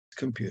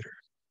computer.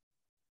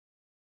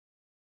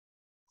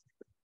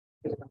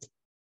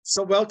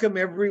 So welcome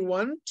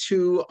everyone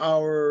to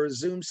our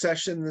Zoom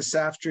session this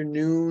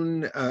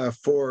afternoon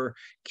for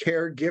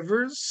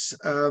caregivers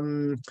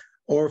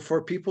or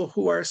for people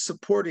who are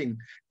supporting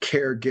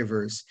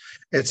caregivers.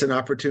 It's an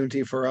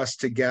opportunity for us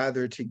to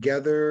gather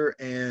together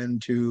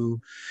and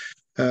to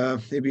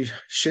maybe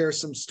share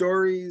some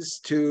stories,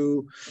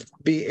 to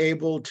be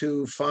able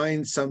to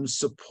find some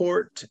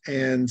support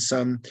and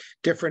some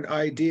different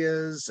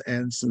ideas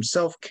and some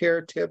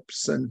self-care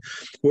tips and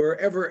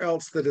wherever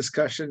else the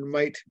discussion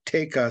might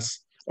take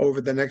us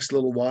over the next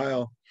little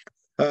while.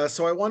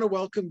 So I want to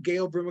welcome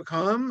Gail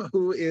Brimacom,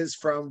 who is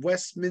from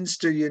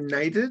Westminster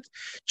United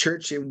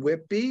Church in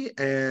Whitby,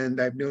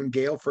 and I've known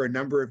Gail for a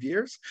number of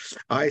years.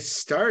 I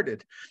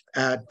started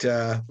at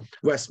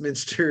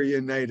Westminster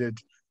United,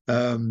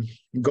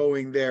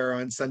 going there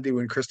on Sunday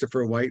when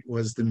Christopher White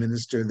was the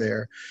minister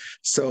there.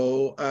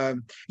 So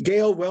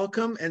Gail,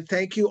 welcome and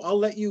thank you. I'll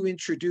let you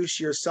introduce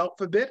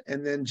yourself a bit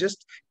and then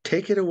just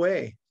take it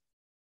away.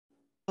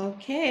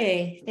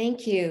 Okay,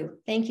 thank you.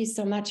 Thank you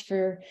so much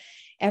for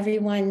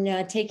everyone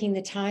taking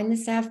the time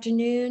this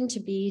afternoon to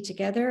be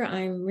together.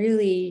 I'm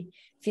really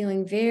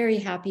feeling very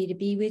happy to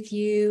be with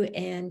you,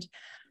 and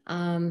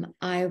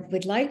I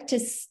would like to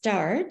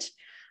start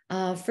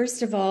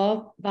first of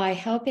all, by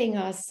helping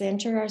us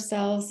center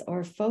ourselves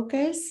or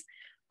focus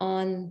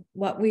on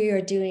what we are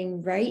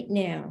doing right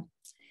now.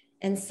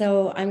 And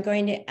so I'm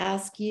going to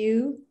ask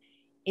you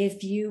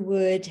if you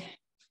would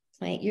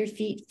plant your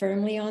feet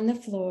firmly on the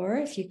floor,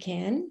 if you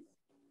can,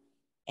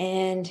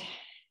 and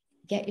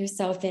get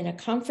yourself in a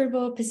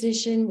comfortable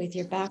position with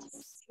your back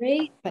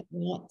straight, but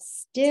not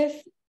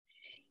stiff,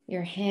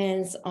 your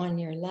hands on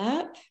your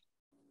lap.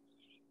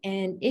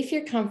 And if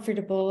you're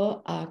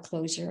comfortable,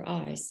 close your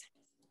eyes.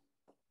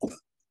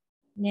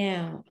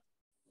 Now,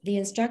 the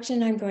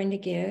instruction I'm going to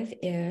give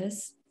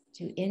is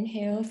to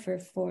inhale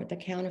for the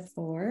count of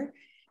 4,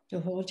 to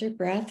hold your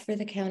breath for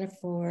the count of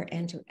 4,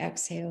 and to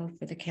exhale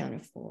for the count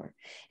of 4.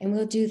 And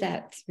we'll do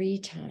that 3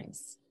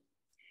 times.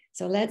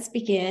 So let's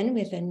begin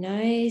with a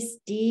nice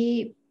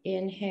deep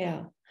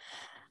inhale.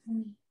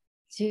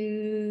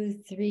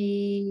 2,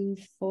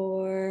 3,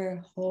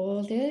 4,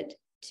 hold it.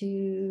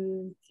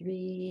 2,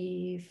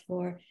 3,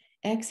 4,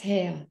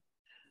 exhale.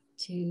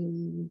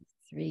 2,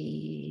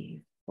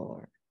 3,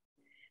 4.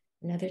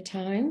 Another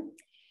time,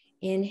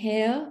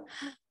 inhale,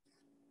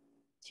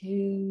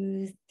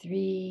 2,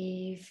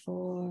 3,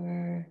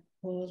 4,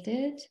 hold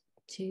it,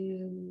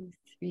 2,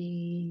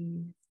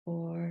 3,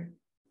 4,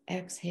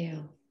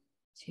 exhale,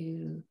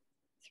 2,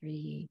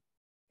 3,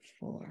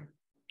 4.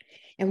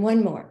 And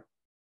one more.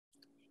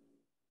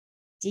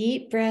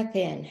 Deep breath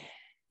in,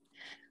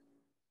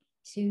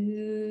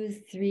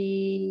 2,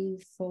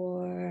 3,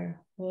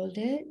 4, hold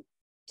it,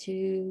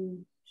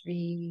 2,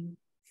 3,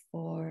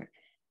 4,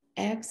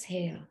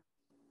 exhale,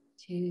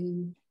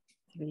 2,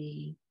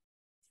 3,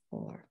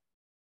 4.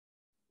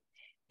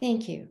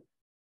 Thank you.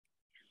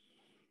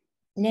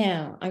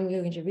 Now I'm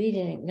going to read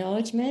an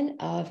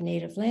acknowledgement of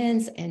native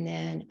lands, and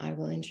then I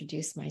will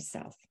introduce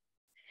myself.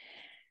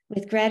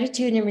 With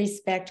gratitude and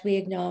respect, we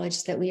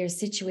acknowledge that we are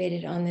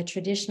situated on the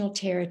traditional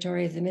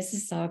territory of the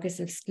Mississaugas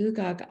of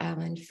Scugog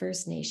Island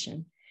First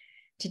Nation.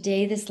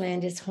 Today, this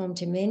land is home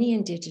to many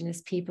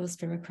Indigenous peoples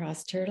from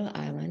across Turtle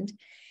Island,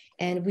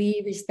 and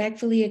we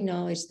respectfully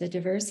acknowledge the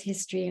diverse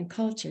history and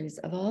cultures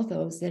of all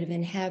those that have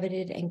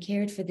inhabited and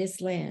cared for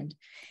this land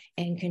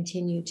and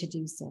continue to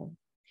do so.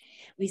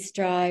 We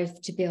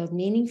strive to build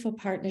meaningful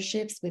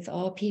partnerships with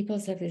all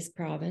peoples of this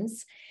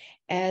province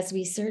as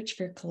we search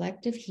for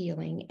collective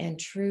healing and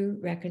true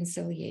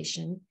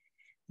reconciliation.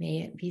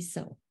 May it be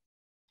so.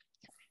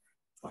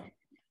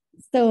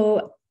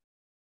 So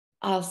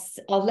I'll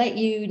let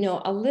you know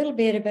a little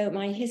bit about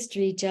my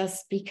history,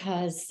 just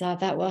because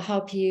that will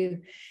help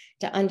you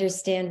to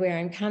understand where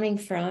I'm coming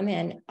from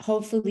and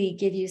hopefully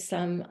give you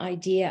some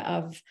idea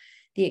of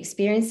the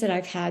experience that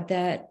I've had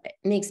that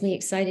makes me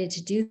excited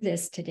to do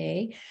this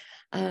today.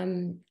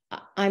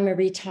 I'm a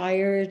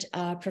retired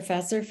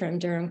professor from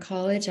Durham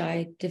College.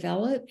 I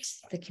developed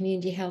the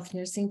community health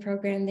nursing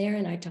program there,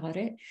 and I taught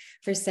it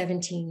for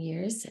 17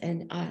 years.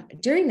 And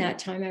during that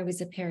time, I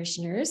was a parish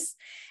nurse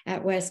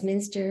at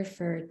Westminster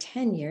for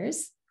 10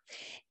 years.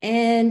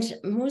 And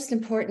most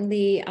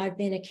importantly, I've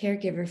been a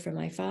caregiver for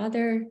my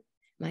father,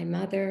 my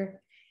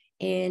mother,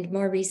 and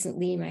more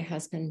recently, my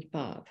husband,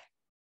 Bob.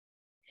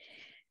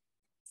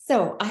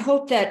 So I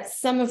hope that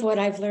some of what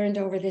I've learned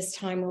over this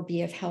time will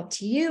be of help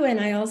to you. And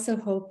I also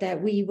hope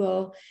that we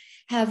will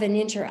have an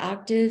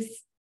interactive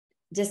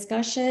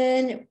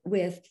discussion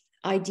with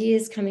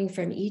ideas coming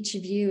from each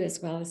of you as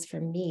well as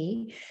from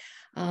me.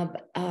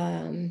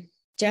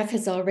 Jeff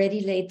has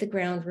already laid the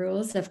ground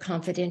rules of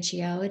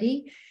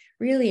confidentiality.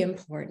 Really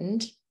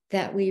important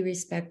that we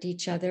respect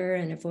each other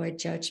and avoid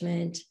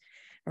judgment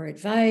or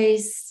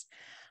advice.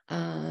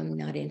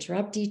 not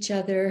interrupt each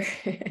other,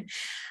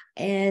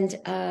 and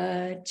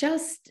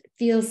just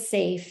feel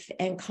safe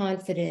and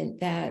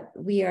confident that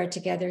we are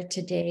together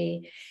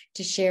today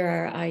to share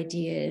our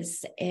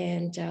ideas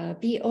and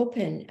be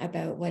open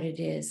about what it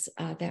is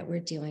that we're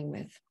dealing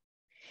with.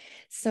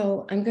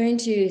 So I'm going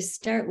to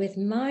start with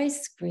my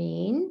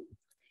screen,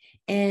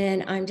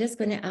 and I'm just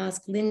going to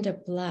ask Linda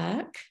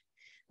Black.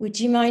 Would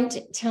you mind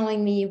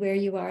telling me where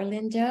you are,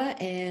 Linda,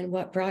 and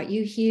what brought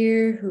you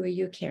here? Who are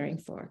you caring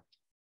for?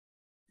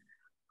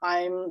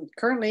 I'm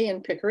currently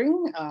in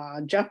Pickering.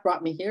 Jeff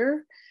brought me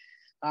here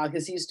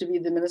because he used to be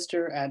the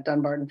minister at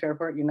Dunbarton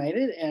Fairport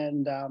United.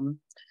 And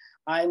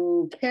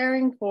I'm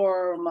caring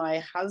for my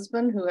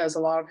husband who has a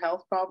lot of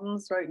health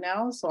problems right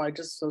now. So I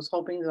just was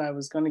hoping that I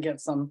was going to get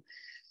some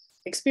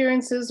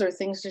experiences or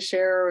things to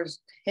share, or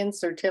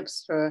hints or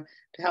tips to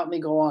help me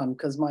go on,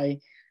 because my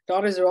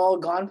daughters are all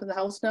gone from the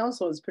house now.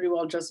 So it's pretty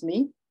well just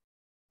me.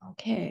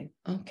 Okay.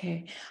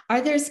 Okay. Are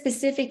there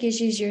specific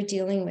issues you're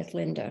dealing with,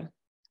 Linda,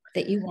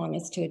 that you want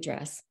us to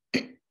address?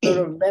 Sort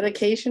of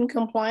medication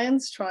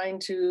compliance, trying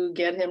to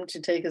get him to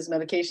take his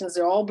medications.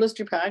 They're all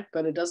blister packed,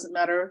 but it doesn't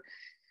matter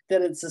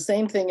that it's the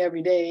same thing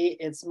every day.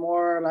 It's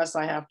more or less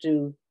I have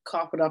to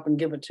cough it up and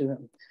give it to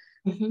him.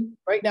 Mm-hmm.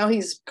 Right now,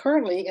 he's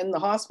currently in the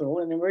hospital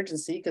in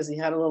emergency because he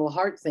had a little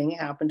heart thing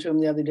happen to him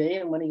the other day.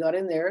 And when he got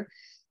in there,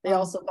 they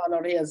also found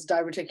out he has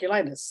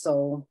diverticulitis.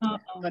 So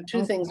got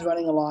two things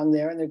running along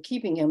there, and they're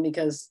keeping him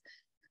because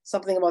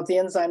something about the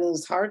enzyme in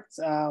his heart,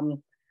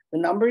 the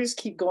numbers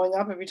keep going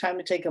up every time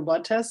they take a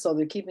blood test. So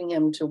they're keeping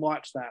him to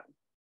watch that.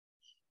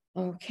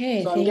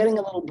 Okay. So I'm getting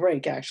a little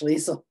break, actually.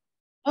 So.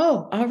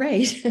 Oh, all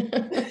right.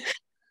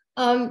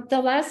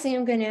 The last thing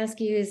I'm going to ask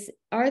you is,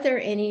 are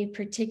there any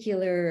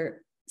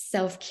particular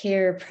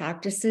self-care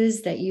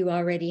practices that you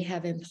already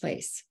have in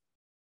place?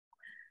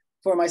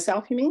 For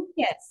myself, you mean?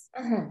 Yes.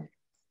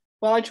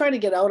 Well, I try to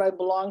get out. I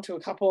belong to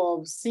a couple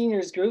of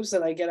seniors groups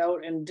that I get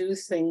out and do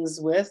things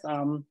with.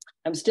 I'm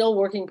still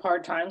working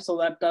part-time, so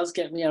that does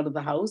get me out of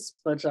the house.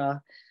 But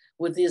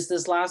with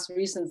this last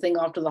recent thing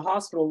after the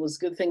hospital, it was a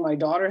good thing my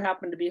daughter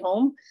happened to be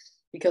home,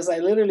 because I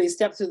literally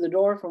stepped through the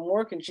door from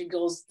work and she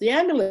goes, "The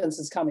ambulance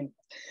is coming."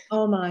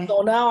 Oh my.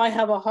 So now I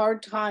have a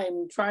hard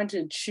time trying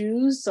to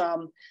choose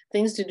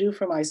things to do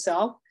for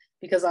myself,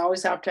 because I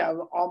always have to have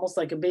almost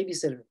like a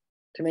babysitter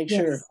to make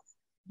sure.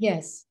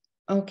 Yes.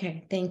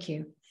 Okay. Thank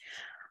you.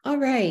 All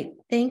right.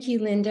 Thank you,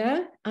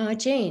 Linda.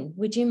 Jane,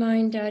 would you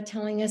mind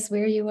telling us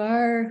where you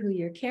are, who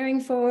you're caring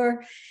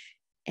for?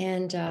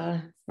 And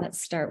let's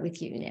start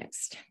with you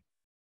next.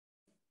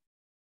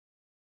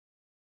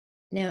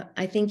 Now,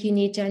 I think you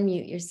need to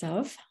unmute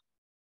yourself.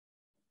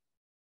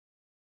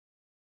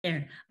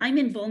 There, I'm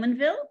in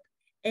Bowmanville,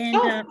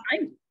 and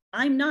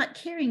I'm not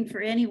caring for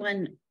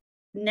anyone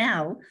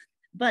now,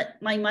 but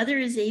my mother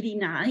is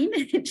 89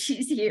 and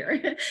she's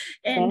here,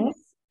 and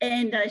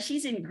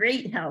she's in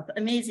great health,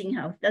 amazing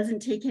health.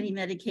 Doesn't take any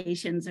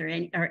medications or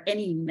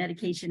any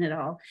medication at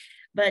all,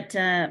 but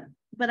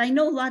I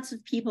know lots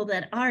of people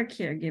that are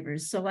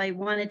caregivers, so I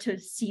wanted to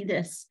see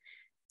this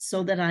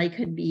so that I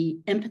could be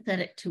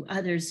empathetic to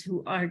others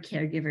who are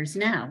caregivers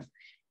now,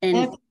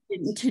 and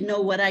to know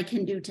what I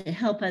can do to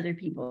help other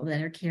people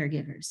that are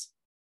caregivers.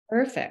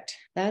 Perfect.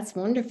 That's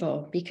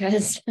wonderful,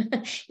 because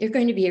you're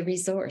going to be a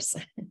resource.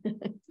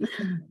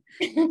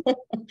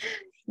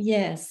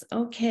 Yes.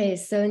 Okay.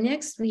 So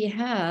next we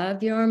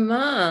have your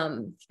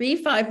mom,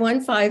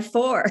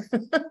 35154.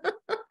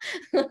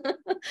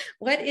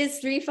 What is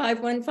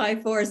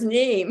 35154's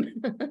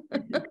name?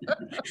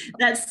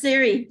 That's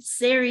Sari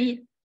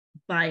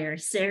Buyer.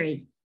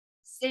 Sari.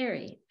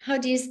 How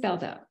do you spell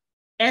that?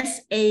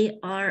 Sari.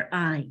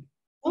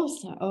 Oh,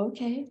 so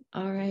okay.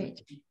 All right.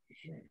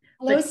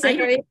 Hello,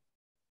 Sari.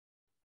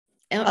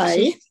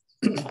 Hi.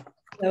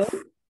 Hello.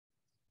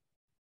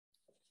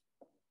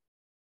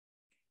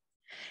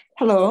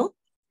 Hello.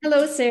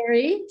 Hello,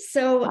 Sari.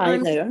 So Hi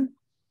there.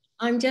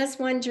 I'm just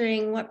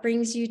wondering what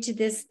brings you to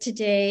this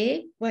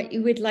today, what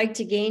you would like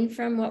to gain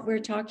from what we're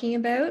talking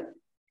about.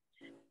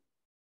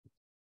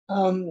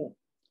 I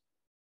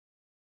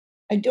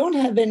don't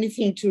have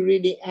anything to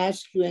really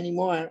ask you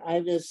anymore. I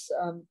was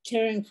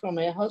caring for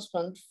my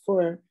husband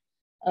for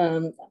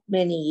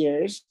many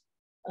years,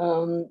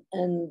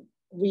 and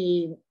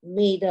we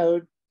made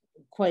out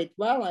quite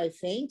well, I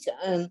think.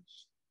 And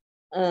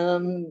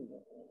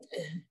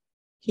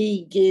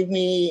he gave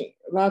me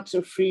lots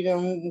of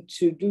freedom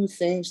to do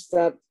things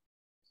that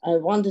I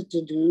wanted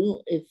to do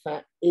if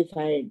I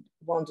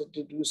wanted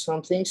to do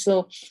something.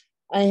 So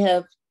I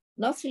have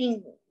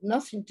nothing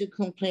to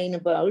complain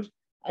about.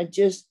 I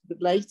just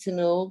would like to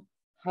know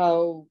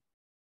how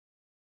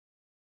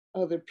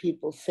other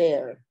people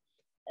fare,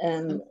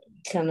 and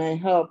can I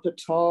help at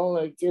all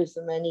or give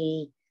them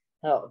any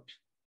help?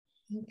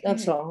 Okay.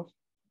 That's all.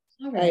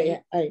 All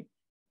right. I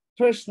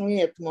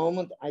personally, at the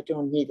moment, I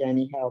don't need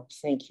any help.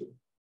 Thank you.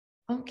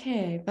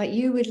 Okay, but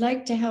you would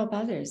like to help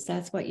others.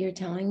 That's what you're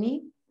telling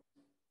me?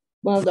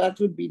 Well, that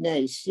would be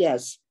nice,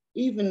 yes.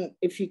 Even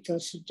if you can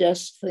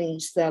suggest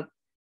things that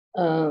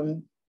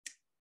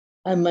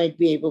I might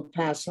be able to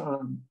pass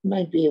on.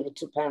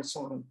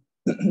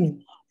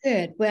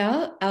 Good.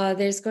 Well,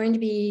 there's going to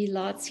be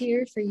lots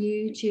here for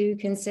you to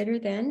consider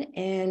then.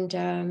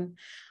 And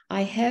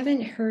I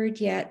haven't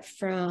heard yet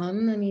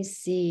from, let me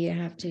see, I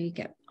have to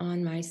get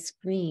on my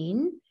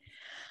screen.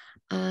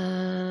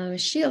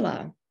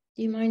 Sheila,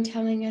 do you mind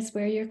telling us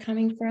where you're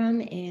coming from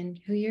and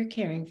who you're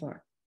caring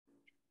for?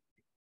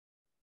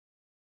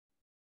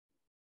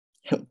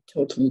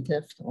 Totally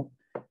difficult.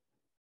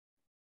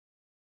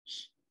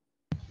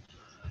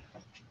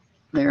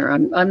 There,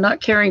 I'm not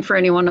caring for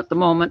anyone at the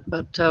moment,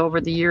 but over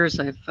the years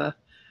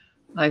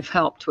I've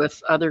helped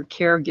with other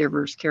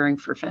caregivers caring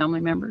for family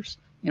members.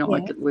 You know,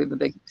 Yeah. like we have a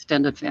big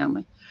extended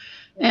family,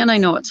 and I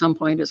know at some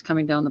point it's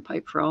coming down the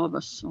pipe for all of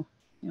us. So,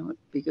 you know,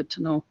 it'd be good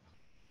to know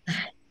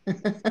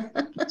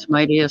some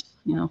ideas.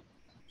 You know,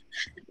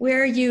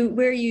 Where are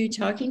you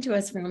talking to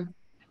us from?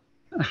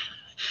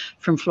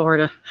 from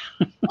Florida.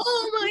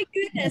 Oh my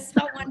goodness,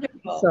 how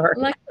wonderful. Sorry.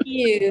 Lucky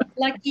you.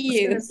 Lucky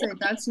you. Say,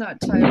 that's not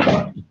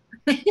Tyrone.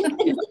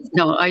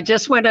 No, I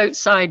just went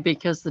outside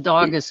because the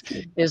dog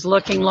is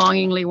looking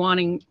longingly,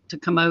 wanting to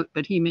come out,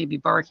 but he may be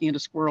barking at a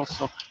squirrel.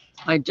 So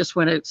I just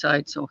went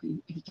outside so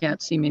he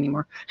can't see me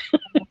anymore.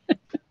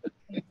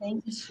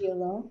 Thank you,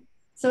 Sheila.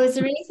 So is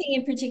there anything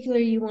in particular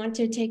you want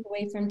to take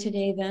away from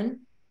today then?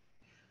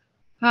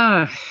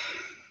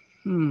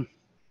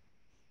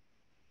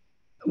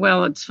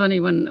 Well, it's funny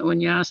when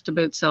you asked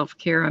about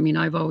self-care. I mean,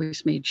 I've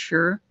always made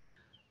sure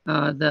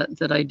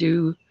that I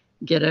do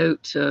get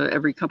out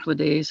every couple of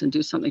days and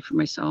do something for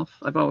myself.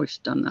 I've always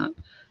done that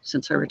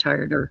since I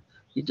retired, or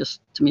you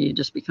just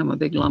become a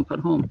big lump at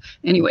home.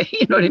 Anyway,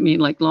 you know what I mean?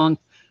 Like long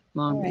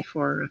right.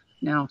 Before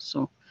now.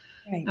 So,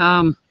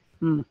 right.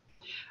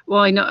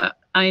 Well,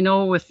 I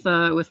know with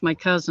my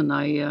cousin,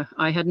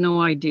 I had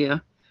no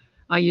idea.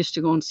 I used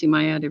to go and see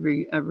my aunt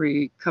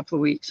every couple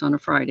of weeks on a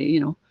Friday, you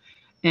know,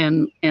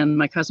 and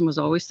my cousin was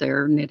always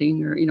there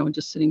knitting or, you know,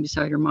 just sitting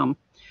beside her mom.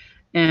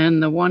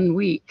 And the one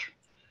week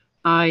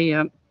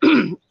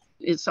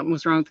something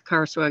was wrong with the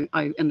car. So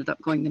I ended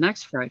up going the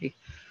next Friday.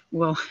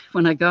 Well,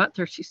 when I got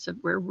there, she said,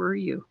 "Where were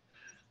you?"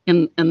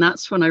 And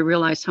that's when I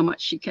realized how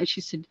much she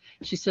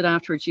said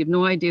afterwards, "You have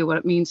no idea what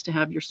it means to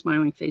have your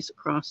smiling face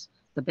across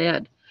the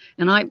bed."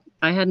 And I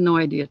had no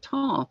idea at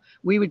all.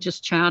 We would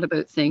just chat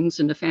about things.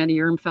 And if Annie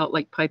Erm felt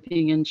like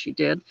piping in, she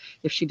did.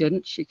 If she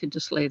didn't, she could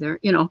just lay there,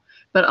 you know.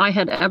 But I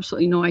had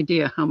absolutely no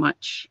idea how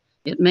much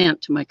it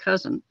meant to my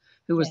cousin,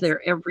 who was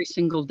there every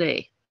single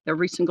day,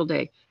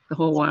 the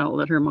whole while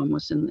that her mom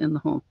was in the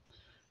home.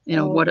 You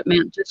know, what it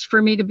meant just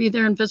for me to be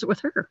there and visit with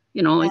her,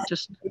 you know, like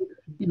just,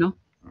 you know.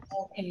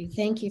 Okay,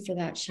 thank you for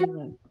that,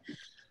 Sheila.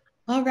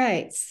 All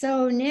right,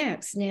 so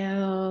next,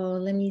 now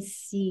let me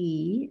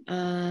see.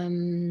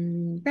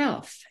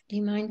 Ralph, do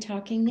you mind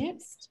talking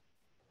next?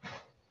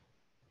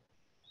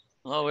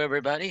 Hello,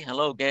 everybody.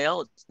 Hello,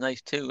 Gail. It's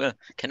nice to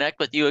connect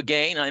with you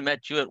again. I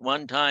met you at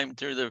one time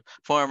through the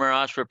former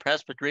Oxford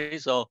Presbytery,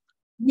 so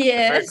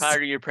yes, I've heard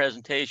part of your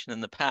presentation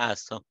in the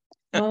past. So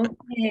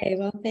okay,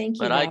 well, thank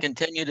you. But I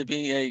continue to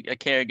be a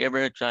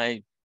caregiver, which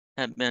I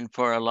have been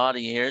for a lot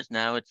of years.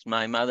 Now it's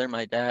my mother.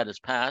 My dad has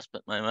passed,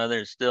 but my mother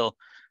is still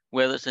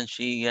with us, and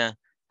she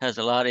has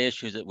a lot of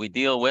issues that we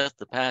deal with.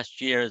 The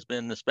past year has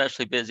been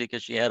especially busy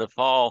because she had a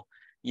fall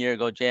a year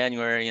ago,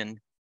 January, and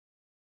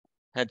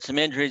had some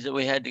injuries that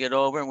we had to get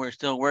over, and we're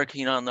still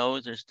working on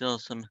those. There's still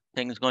some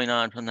things going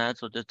on from that.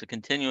 So just a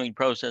continuing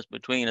process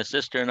between a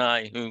sister and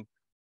I, who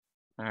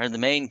are the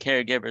main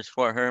caregivers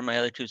for her. My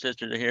other two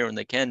sisters are here when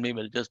they can be,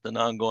 but it's just an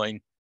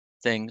ongoing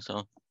thing.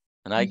 So,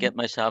 and I get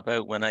myself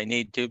out when I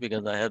need to,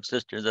 because I have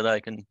sisters that I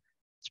can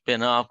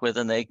spin off with,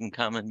 and they can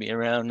come and be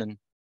around and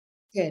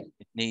good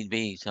if need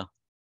be. So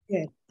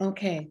good.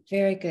 Okay,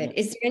 very good.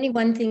 Is there any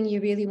one thing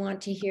you really want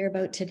to hear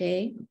about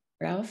today,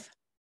 Ralph?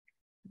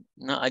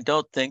 No, I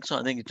don't think so.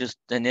 I think it's just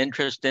an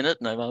interest in it,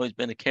 and I've always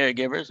been a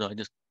caregiver, so I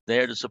just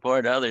there to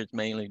support others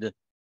mainly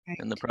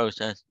in the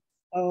process.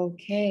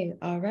 Okay,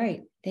 all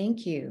right,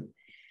 thank you.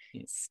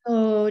 Yeah.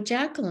 So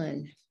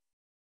Jacqueline,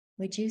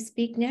 would you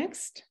speak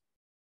next?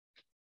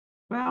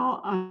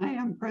 Well, I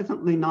am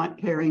presently not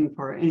caring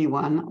for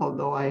anyone,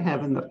 although I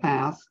have in the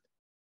past,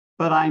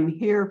 but I'm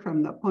here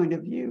from the point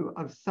of view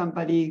of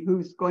somebody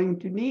who's going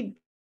to need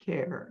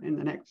care in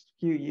the next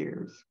few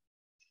years.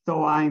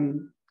 So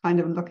I'm kind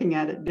of looking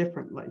at it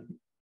differently.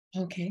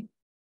 Okay.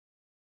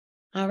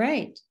 All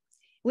right.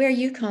 Where are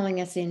you calling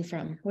us in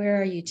from?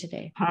 Where are you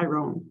today?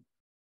 Tyrone.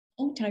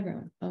 Oh,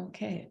 Tyrone.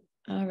 Okay.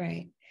 All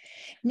right.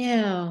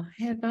 Now,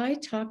 have I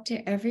talked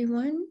to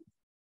everyone?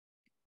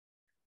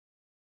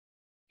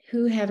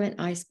 Who haven't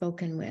I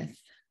spoken with?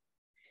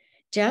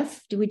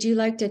 Jeff, would you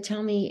like to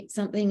tell me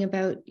something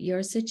about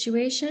your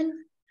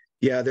situation?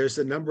 Yeah, there's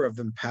a number of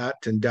them, Pat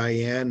and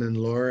Diane and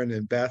Lauren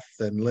and Beth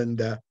and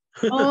Linda.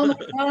 Oh my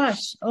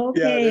gosh. Okay.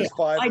 Yeah, there's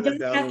 5 I of them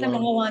don't down have them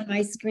all on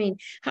my screen.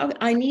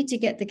 I need to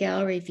get the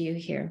gallery view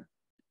here.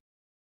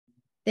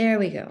 There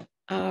we go.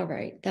 All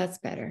right, that's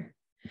better.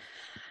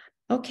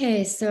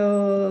 Okay,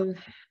 so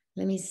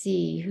let me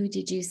see. Who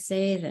did you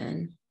say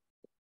then?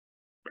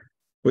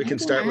 We can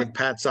start with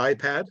Pat's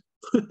iPad.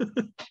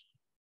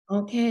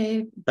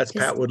 Okay. That's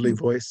Pat Woodley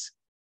voice.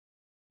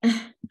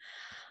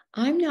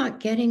 I'm not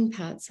getting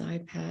Pat's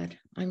iPad.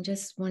 I'm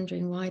just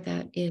wondering why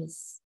that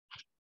is.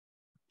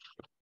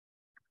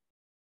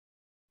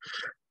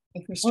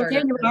 If we Oh, start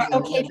there up you are. video,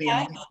 Okay, we'll be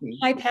Pat. able to see.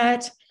 Hi,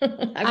 Pat.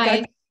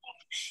 Hi.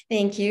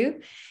 Thank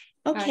you.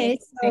 Okay,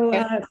 Hi.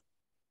 so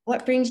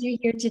what brings you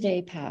here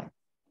today, Pat?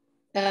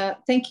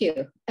 Thank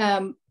you.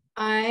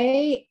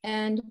 I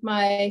and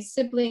my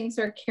siblings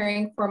are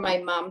caring for my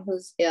mom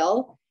who's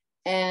ill,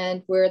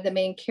 and we're the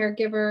main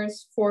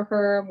caregivers for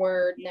her.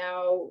 We're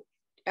now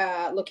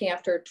looking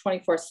after her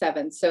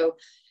 24/7. So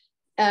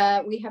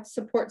we have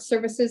support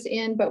services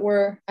in, but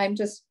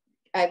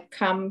I've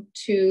come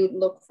to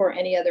look for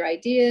any other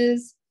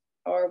ideas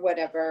or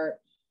whatever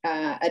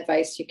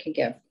advice you can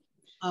give.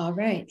 All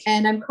right.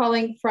 And I'm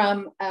calling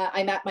from,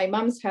 I'm at my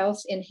mom's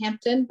house in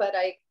Hampton, but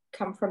I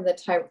come from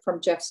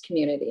from Jeff's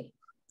community.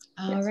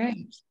 All Yes. right.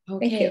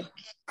 Okay. Thank you.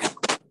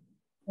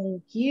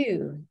 Thank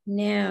you.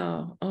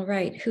 Now, all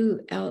right.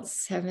 Who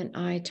else haven't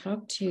I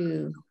talked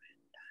to?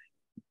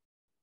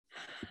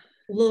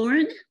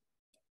 Lauren?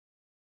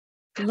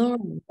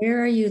 Lauren,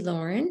 where are you,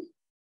 Lauren?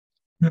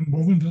 In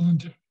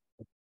Bowmanville.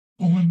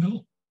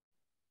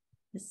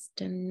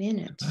 Just a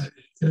minute. I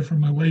hear from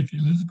my wife,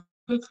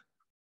 Elizabeth.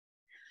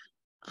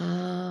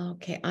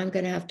 Okay, I'm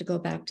going to have to go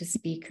back to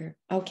speaker.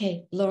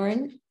 Okay,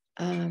 Lauren,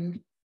 have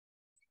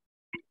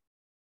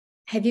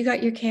you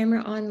got your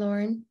camera on,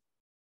 Lauren?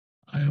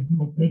 I have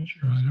no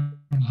picture. I don't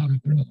know how to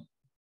turn it on.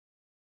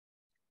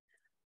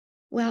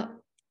 Well,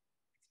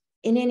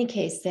 in any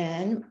case,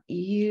 then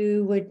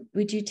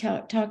would you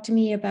talk to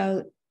me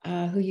about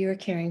who you're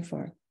caring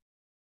for?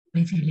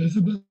 Wife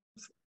Elizabeth.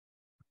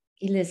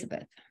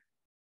 Elizabeth.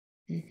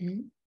 Mm-hmm.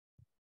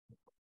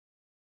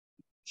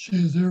 She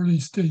has early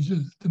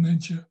stages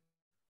dementia.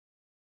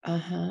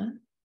 Uh-huh.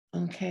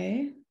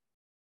 Okay.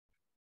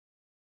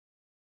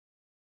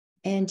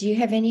 And do you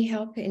have any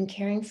help in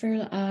caring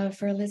for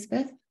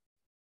Elizabeth?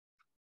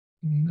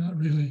 Not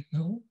really,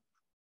 no.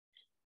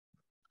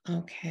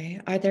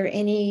 Okay. Are there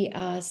any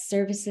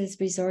services,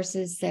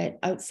 resources that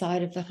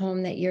outside of the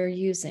home that you're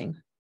using?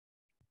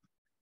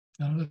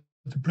 Not at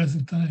the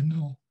present time,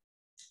 no.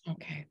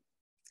 Okay.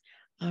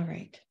 All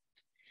right.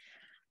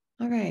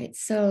 All right.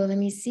 So let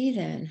me see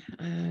then.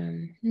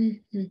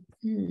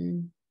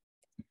 You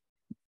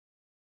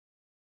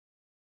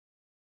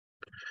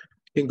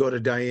can go to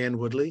Diane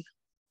Woodley.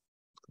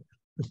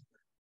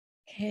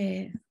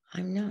 Okay.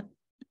 I'm not.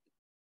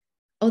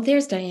 Oh,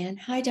 there's Diane.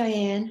 Hi,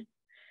 Diane.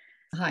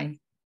 Hi.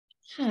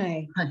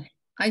 Hi. Hi.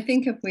 I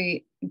think if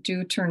we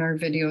do turn our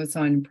videos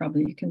on,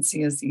 probably you can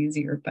see us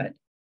easier, but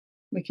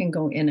we can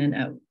go in and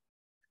out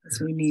as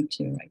we need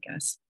to, I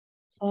guess.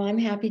 Oh, I'm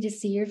happy to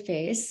see your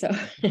face. So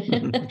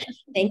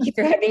thank you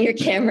for having your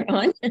camera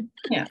on.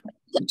 Yeah,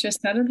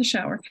 just out of the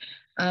shower.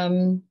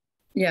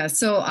 Yeah,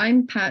 so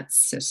I'm Pat's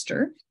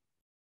sister.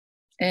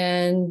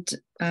 And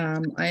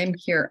I'm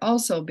here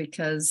also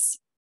because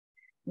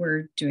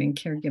we're doing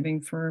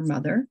caregiving for her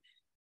mother.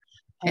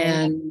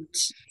 And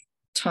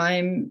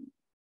time,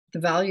 the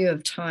value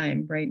of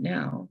time right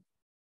now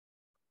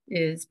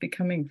is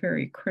becoming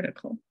very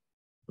critical.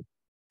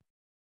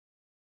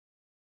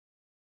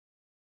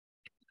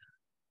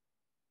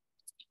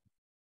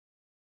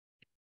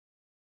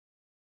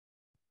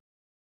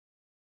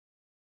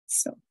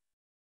 So.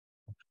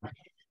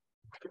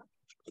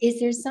 Is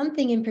there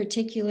something in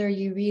particular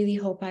you really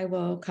hope I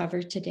will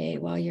cover today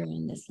while you're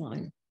on this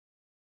line?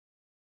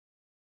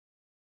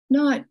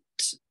 Not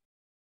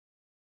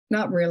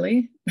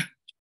really.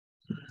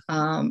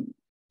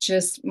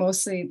 Just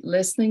mostly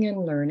listening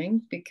and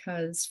learning,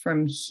 because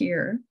from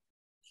here,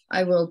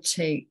 I will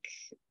take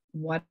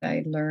what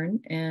I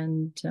learn.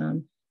 And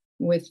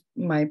with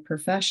my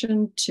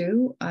profession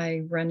too,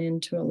 I run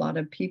into a lot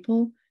of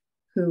people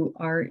who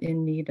are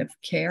in need of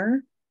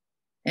care.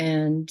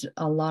 And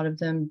a lot of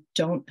them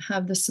don't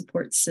have the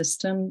support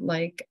system.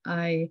 Like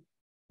I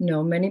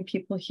know many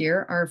people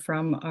here are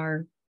from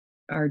our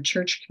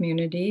church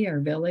community, our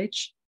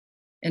village,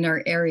 and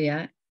our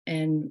area.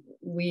 And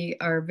we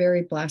are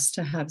very blessed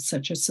to have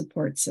such a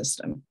support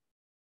system.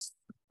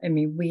 I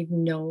mean, we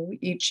know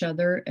each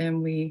other,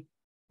 and we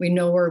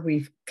know where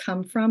we've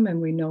come from,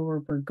 and we know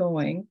where we're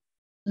going,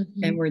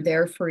 and we're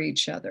there for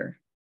each other.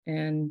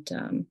 And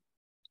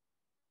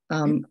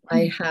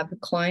I have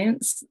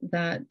clients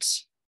that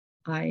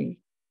I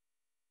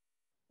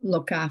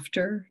look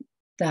after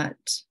that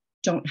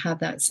don't have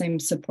that same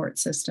support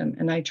system.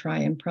 And I try,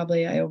 and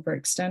probably I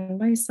overextend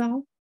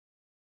myself,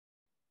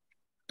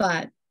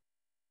 but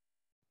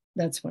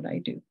that's what I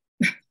do.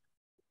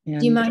 And,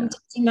 do you mind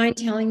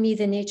telling me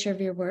the nature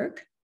of your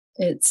work?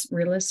 It's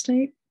real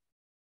estate.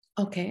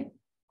 Okay.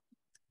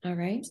 All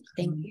right.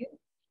 Thank you.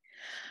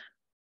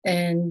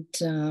 And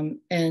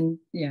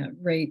yeah,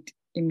 right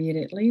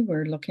immediately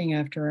we're looking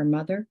after our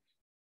mother,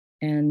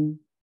 and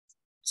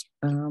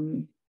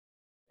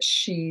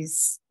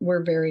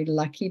we're very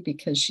lucky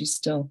because she's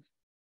still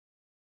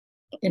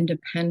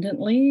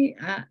independently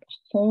at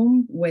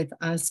home with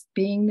us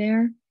being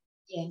there.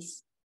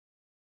 Yes.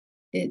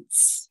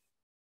 It's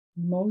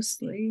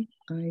mostly,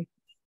 I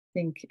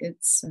think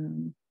it's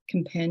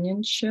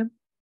companionship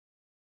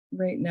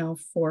right now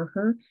for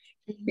her,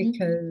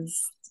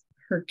 because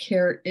her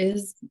care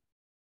is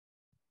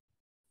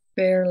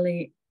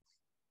fairly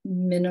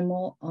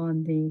minimal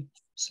on the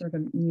sort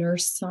of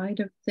nurse side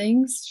of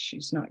things.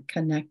 She's not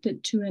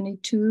connected to any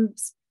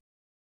tubes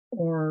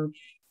or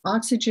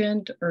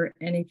oxygen or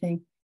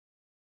anything,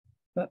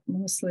 but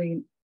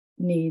mostly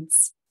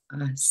needs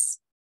us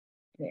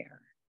there.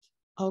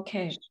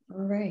 Okay,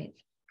 all right.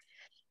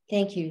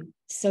 Thank you.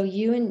 So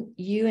you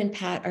and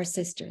Pat are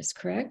sisters,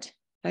 correct?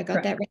 I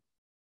got that right?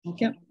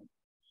 Okay. Yep.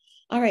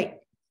 All right.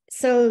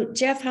 So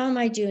Jeff, how am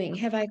I doing?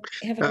 Have I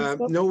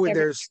no,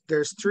 there's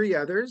three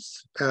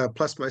others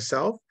plus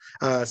myself.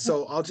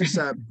 So I'll just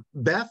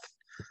Beth,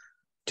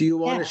 do you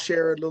want to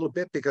share a little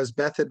bit, because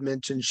Beth had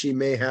mentioned she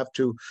may have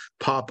to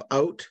pop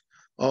out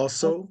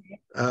also.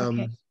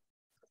 Okay.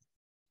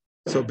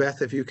 So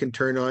Beth, if you can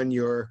turn on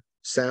your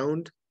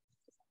sound.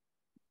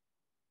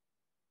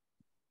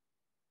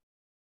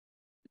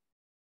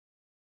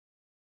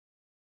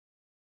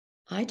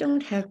 I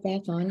don't have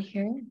Beth on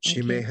here.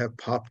 She may have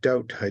popped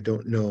out. I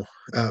don't know.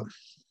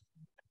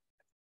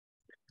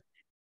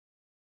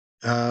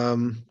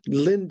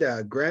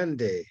 Linda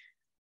Grande.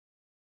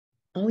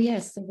 Oh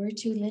yes, there were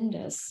two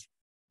Lindas.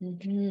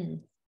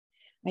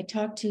 I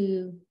talked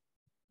to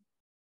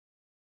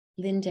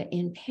Linda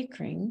in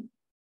Pickering.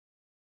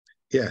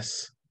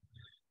 Yes.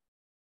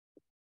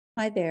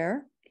 Hi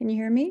there. Can you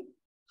hear me?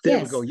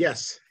 There we go.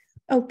 Yes.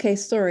 Okay,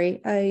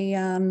 sorry. I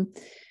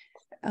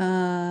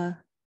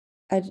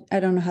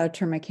don't know how to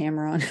turn my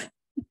camera on.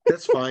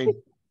 That's fine.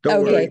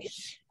 Don't worry.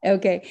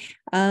 Okay.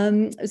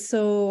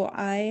 So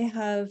I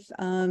have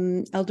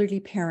elderly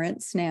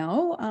parents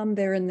now.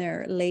 They're in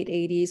their late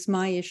 80s.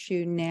 My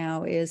issue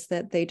now is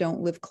that they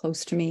don't live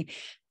close to me.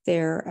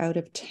 They're out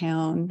of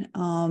town.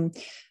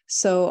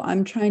 So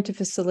I'm trying to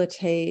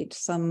facilitate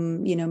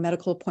some,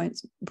 medical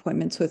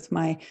appointments with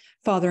my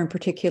father in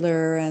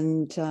particular,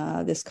 and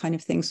this kind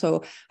of thing.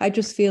 So I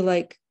just feel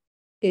like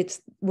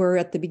we're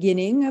at the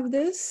beginning of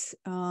this,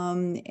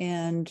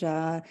 and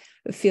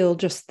feel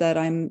just that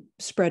I'm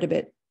spread a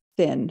bit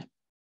thin.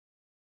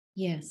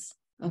 Yes.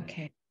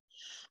 Okay.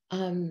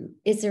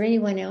 Is there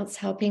anyone else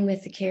helping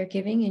with the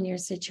caregiving in your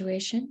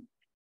situation?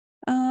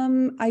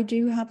 I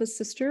do have a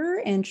sister,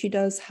 and she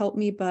does help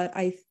me, but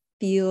I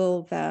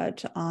feel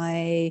that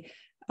I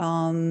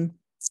do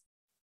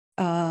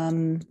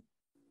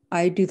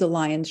the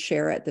lion's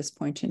share at this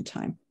point in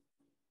time.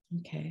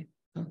 Okay.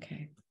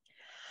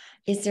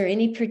 Is there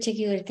any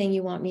particular thing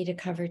you want me to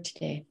cover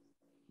today?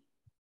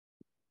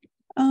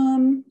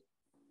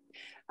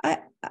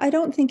 I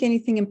don't think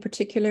anything in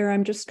particular.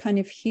 I'm just kind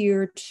of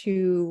here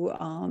to,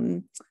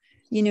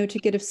 to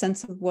get a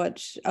sense of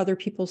what other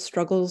people's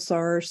struggles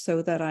are,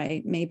 so that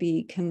I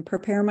maybe can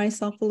prepare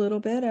myself a little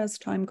bit as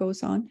time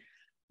goes on.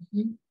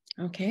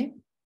 Okay.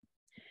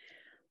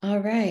 All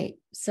right.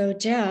 So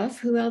Jeff,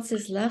 who else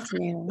is left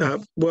now?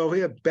 Well,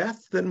 we have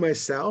Beth and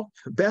myself.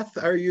 Beth,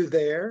 are you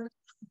there?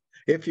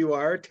 If you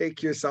are,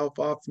 take yourself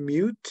off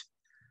mute.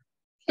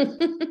 I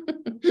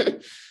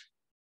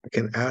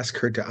can ask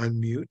her to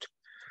unmute.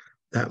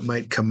 That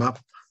might come up.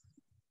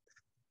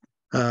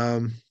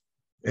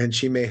 And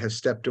she may have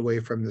stepped away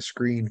from the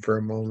screen for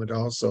a moment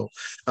also.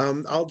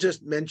 I'll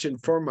just mention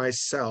for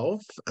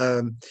myself,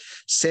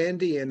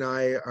 Sandy and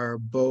I are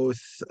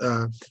both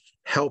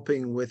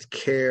helping with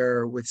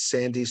care with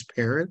Sandy's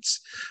parents.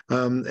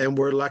 And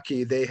we're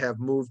lucky they have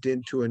moved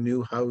into a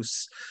new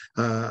house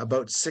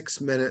about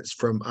 6 minutes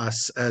from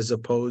us, as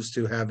opposed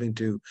to having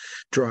to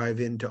drive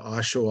into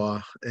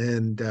Oshawa.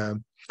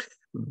 And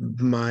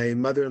my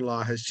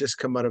mother-in-law has just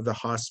come out of the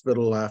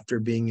hospital after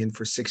being in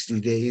for 60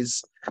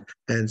 days,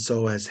 and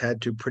so has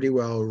had to pretty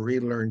well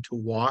relearn to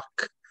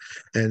walk.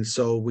 And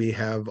so we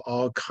have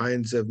all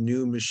kinds of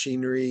new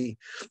machinery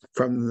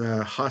from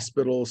the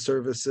hospital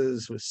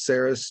services with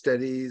Sarah's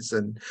studies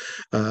and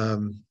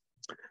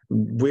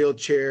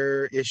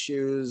wheelchair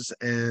issues.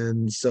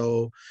 And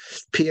so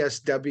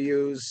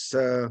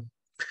PSWs,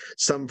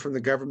 some from the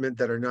government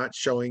that are not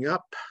showing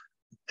up,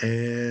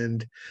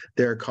 and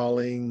they're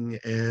calling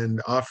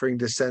and offering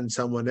to send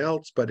someone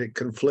else, but it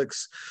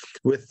conflicts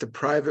with the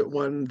private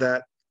one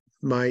that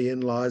my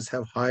in-laws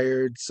have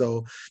hired.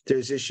 So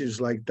there's issues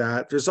like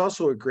that. There's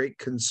also a great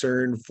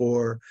concern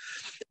for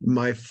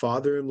my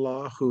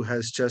father-in-law, who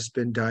has just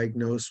been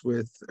diagnosed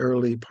with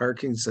early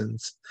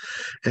Parkinson's.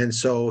 And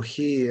so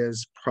he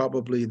is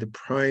probably the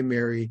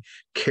primary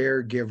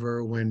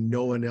caregiver when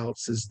no one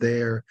else is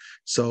there.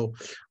 So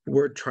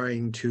we're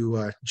trying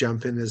to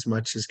jump in as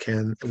much as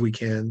we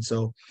can.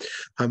 So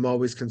I'm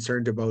always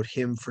concerned about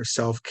him for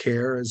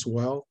self-care as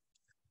well.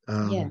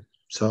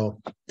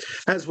 So,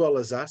 as well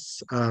as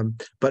us,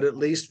 but at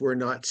least we're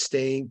not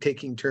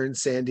taking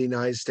turns, Sandy and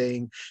I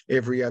staying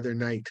every other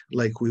night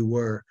like we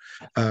were.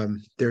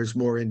 There's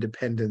more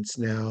independence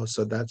now,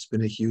 so that's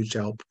been a huge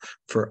help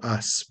for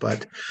us.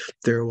 But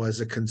there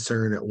was a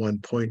concern at one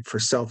point for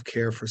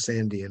self-care for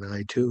Sandy and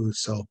I too.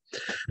 So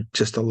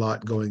just a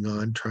lot going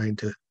on, trying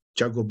to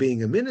juggle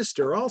being a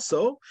minister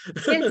also.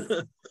 Yes.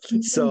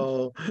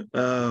 So,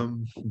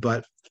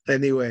 but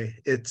anyway,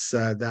 it's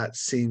that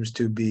seems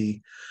to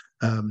be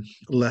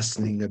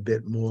lessening a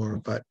bit more.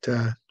 But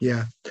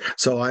yeah,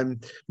 so I'm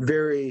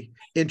very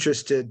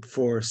interested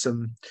for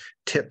some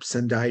tips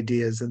and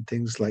ideas and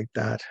things like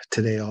that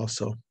today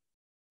also.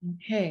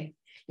 Okay.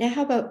 Now,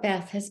 how about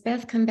Beth? Has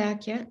Beth come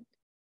back yet?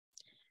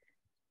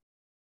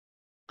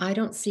 I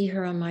don't see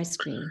her on my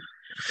screen.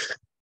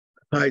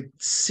 I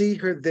see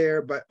her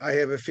there, but I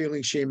have a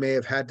feeling she may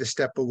have had to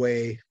step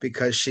away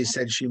because she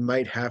said she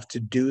might have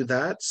to do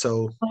that.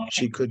 So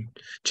she could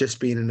just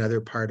be in another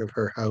part of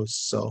her house.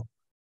 So,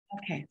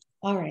 okay.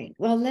 All right.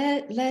 Well,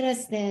 let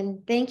us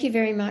then. Thank you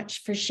very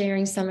much for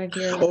sharing some of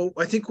your. Oh,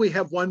 I think we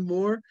have one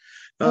more.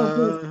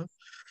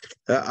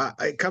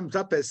 It comes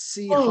up as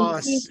C.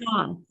 Haas. C.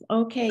 Haas.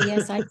 Okay.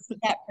 Yes, I see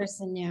that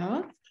person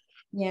now.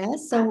 Yeah.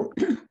 So.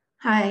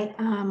 Hi,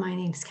 my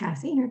name's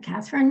Kathy or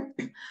Catherine.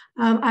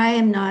 I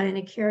am not in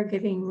a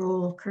caregiving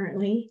role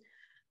currently.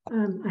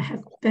 I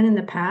have been in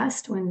the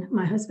past when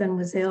my husband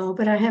was ill,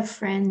 but I have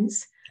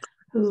friends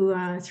who,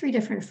 3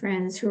 different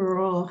friends who are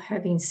all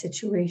having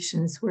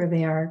situations where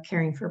they are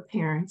caring for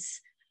parents.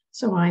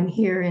 So I'm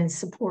here in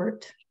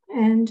support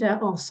and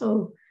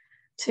also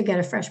to get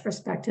a fresh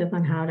perspective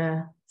on how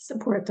to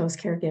support those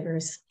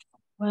caregivers.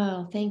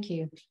 Wow, thank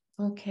you.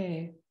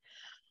 Okay.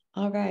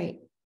 All right.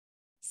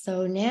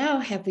 So now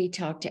have we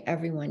talked to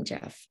everyone,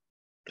 Jeff?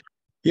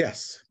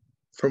 Yes,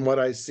 from what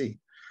I see.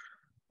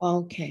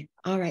 Okay.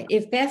 All right.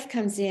 If Beth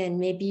comes in,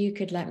 maybe you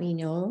could let me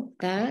know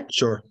that.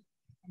 Sure.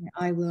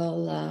 I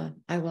will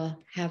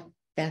have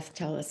Beth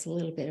tell us a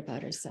little bit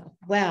about herself.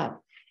 Wow.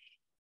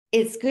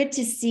 It's good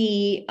to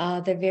see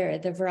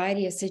the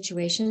variety of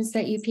situations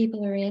that you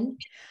people are in.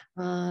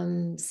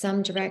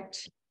 Some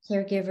direct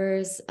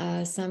caregivers,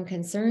 some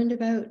concerned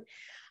about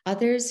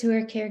others who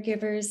are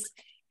caregivers.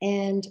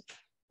 And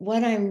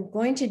what I'm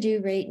going to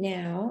do right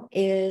now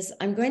is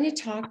I'm going to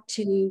talk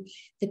to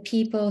the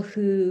people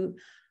who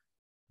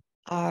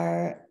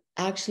are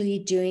actually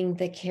doing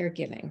the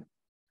caregiving.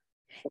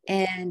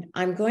 And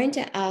I'm going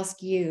to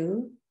ask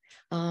you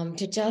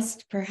to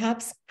just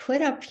perhaps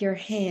put up your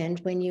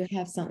hand when you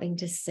have something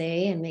to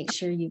say and make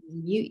sure you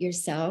mute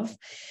yourself.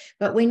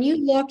 But when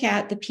you look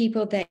at the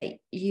people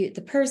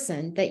the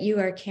person that you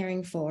are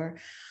caring for,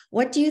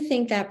 what do you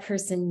think that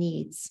person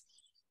needs?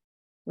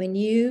 When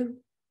you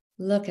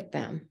look at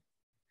them,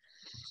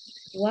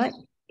 what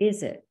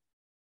is it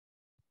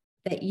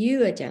that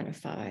you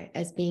identify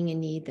as being a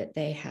need that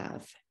they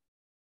have?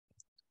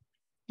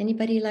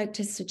 Anybody like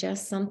to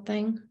suggest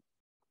something?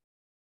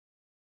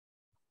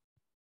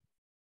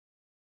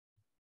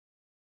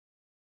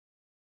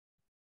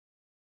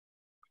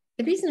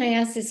 The reason I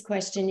ask this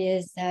question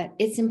is that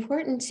it's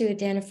important to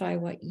identify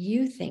what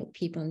you think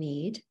people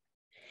need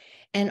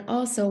and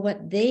also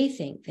what they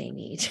think they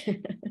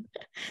need.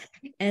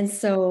 And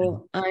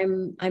so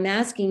I'm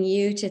asking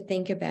you to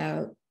think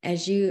about,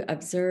 as you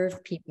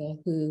observe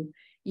people who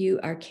you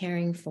are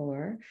caring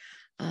for,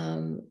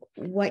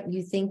 what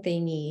you think they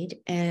need.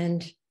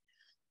 And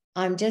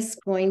I'm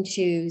just going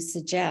to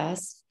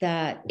suggest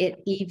that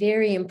it be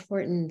very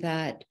important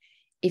that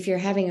if you're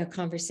having a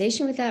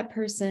conversation with that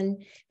person,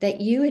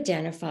 that you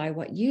identify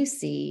what you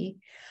see,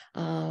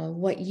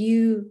 what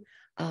you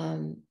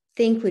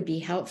think would be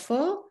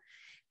helpful,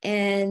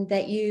 and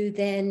that you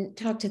then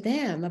talk to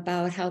them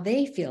about how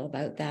they feel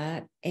about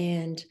that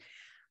and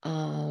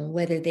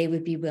whether they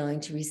would be willing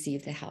to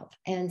receive the help.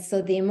 And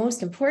so the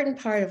most important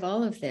part of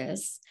all of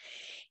this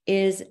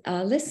is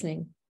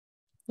listening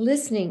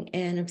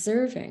and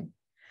observing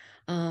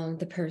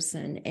the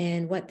person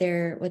and what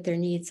their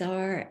needs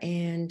are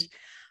and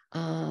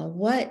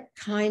what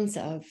kinds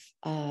of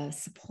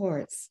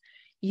supports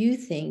you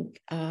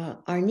think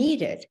are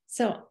needed.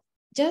 So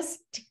just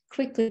to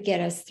quickly get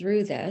us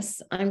through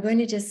this, I'm going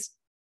to just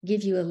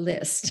give you a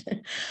list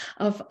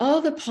of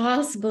all the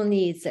possible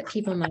needs that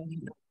people might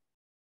have.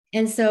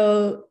 And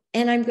so,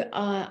 and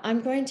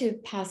I'm going to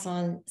pass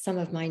on some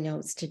of my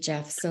notes to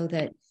Jeff so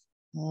that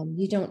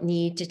you don't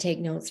need to take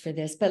notes for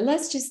this, but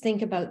let's just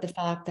think about the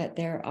fact that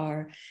there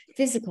are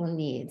physical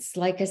needs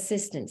like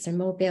assistance and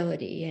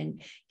mobility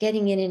and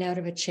getting in and out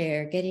of a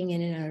chair, getting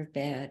in and out of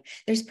bed.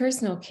 There's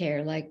personal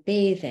care like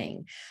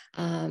bathing,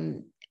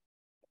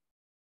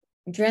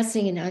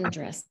 dressing and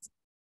undressing,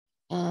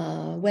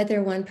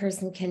 whether one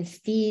person can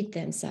feed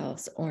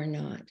themselves or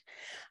not.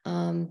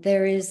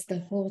 There is the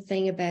whole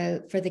thing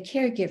about, for the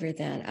caregiver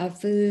then,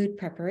 of food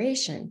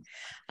preparation,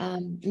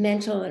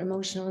 mental and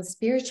emotional and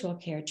spiritual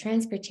care,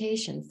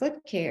 transportation,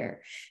 foot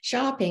care,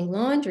 shopping,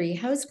 laundry,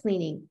 house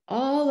cleaning.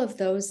 All of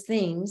those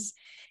things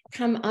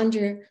come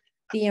under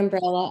the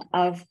umbrella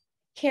of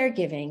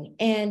caregiving.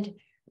 And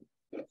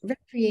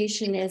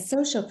recreation and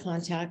social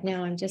contact.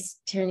 Now I'm just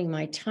turning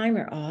my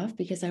timer off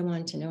because I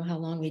wanted to know how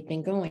long we'd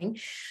been going.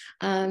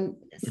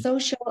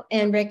 Social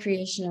and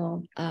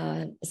recreational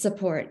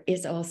support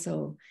is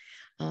also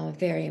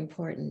very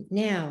important.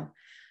 Now,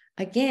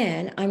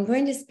 again, I'm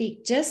going to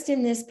speak just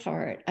in this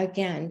part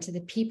again to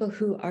the people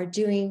who are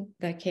doing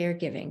the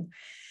caregiving.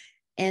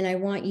 And I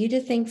want you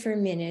to think for a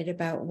minute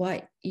about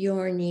what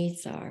your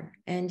needs are.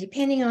 And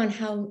depending on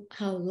how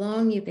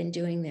long you've been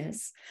doing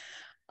this,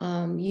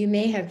 you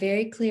may have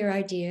very clear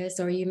ideas,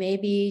 or you may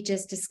be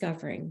just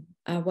discovering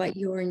what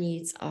your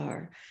needs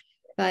are.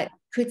 But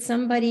could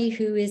somebody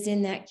who is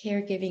in that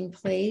caregiving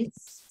place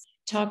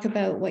talk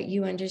about what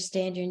you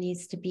understand your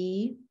needs to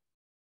be?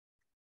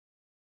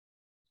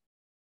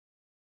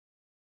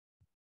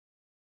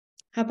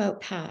 How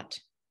about Pat?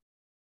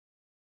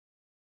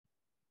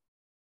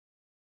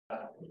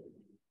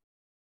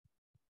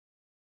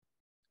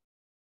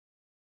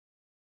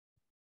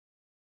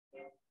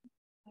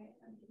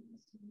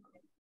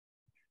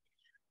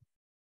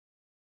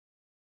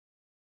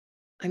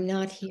 I'm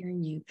not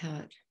hearing you,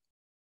 Pat.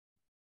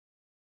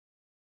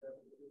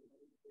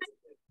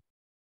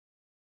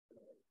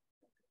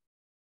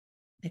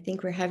 I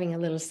think we're having a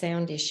little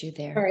sound issue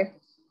there. Sorry.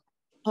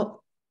 Oh,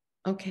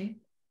 okay.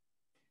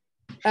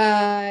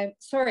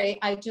 Sorry,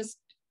 I just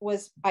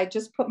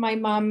put my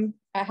mom,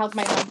 I held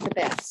my mom to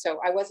bed, so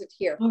I wasn't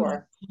here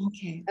for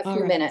a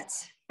few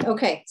minutes.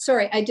 Okay,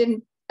 sorry,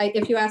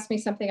 if you asked me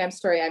something, I'm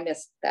sorry, I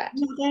missed that.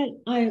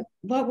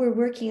 What we're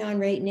working on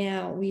right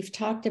now, we've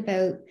talked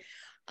about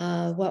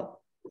what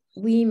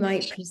we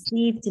might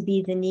perceive to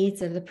be the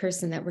needs of the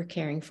person that we're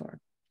caring for.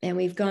 And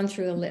we've gone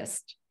through a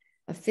list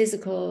of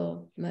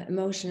physical,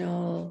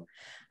 emotional,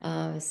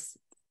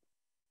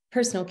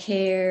 personal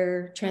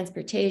care,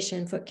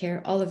 transportation, foot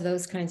care, all of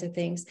those kinds of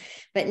things.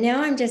 But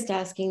now I'm just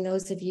asking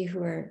those of you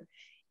who are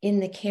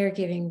in the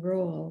caregiving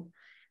role,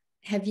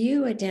 have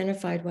you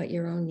identified what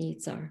your own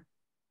needs are?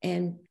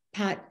 And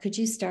Pat, could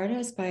you start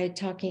us by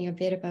talking a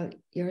bit about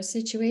your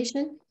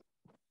situation?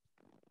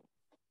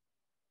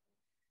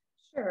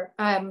 Sure.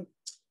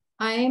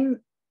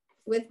 I'm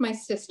with my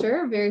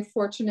sister, very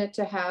fortunate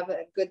to have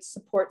a good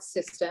support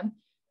system.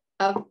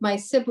 Of my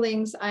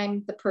siblings,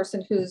 I'm the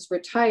person who's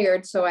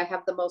retired, so I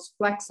have the most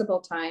flexible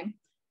time.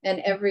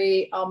 And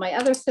all my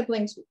other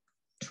siblings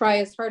try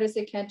as hard as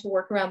they can to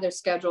work around their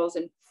schedules,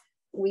 and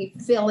we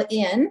fill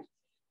in.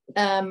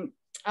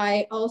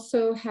 I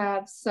also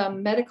have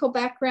some medical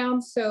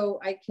background, so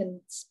I can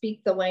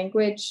speak the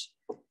language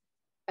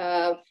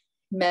of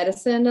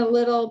medicine a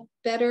little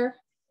better.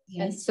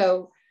 Yes. And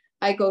so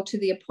I go to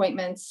the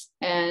appointments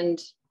and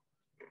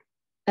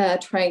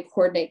try and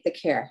coordinate the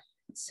care.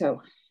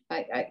 So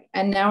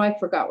and now I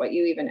forgot what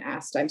you even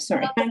asked. I'm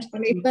sorry, I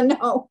don't even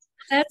know.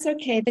 That's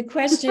okay. The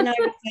question I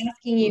was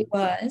asking you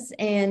was,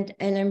 and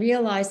I'm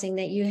realizing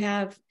that you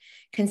have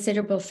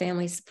considerable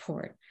family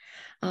support.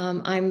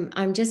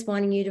 I'm just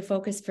wanting you to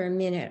focus for a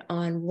minute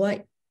on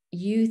what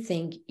you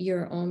think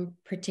your own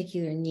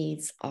particular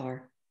needs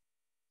are.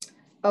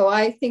 Oh,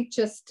 I think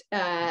just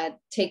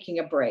taking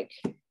a break,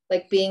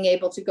 like being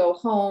able to go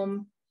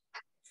home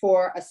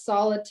for a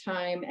solid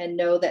time and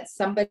know that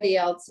somebody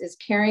else is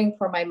caring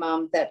for my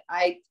mom, that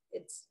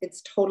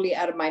it's totally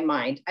out of my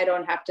mind. I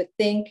don't have to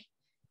think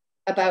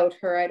about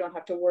her. I don't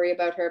have to worry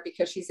about her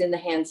because she's in the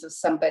hands of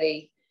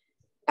somebody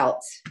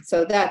else.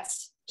 So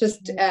that's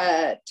just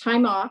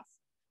time off.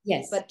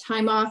 Yes. But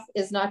time off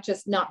is not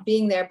just not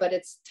being there, but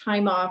it's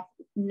time off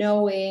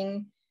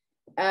knowing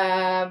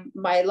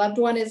my loved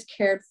one is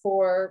cared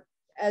for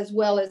as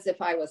well as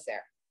if I was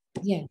there.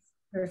 Yes,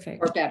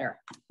 perfect. Or better.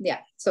 Yeah.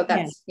 So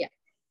that's, yeah.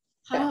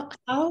 How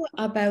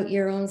about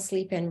your own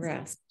sleep and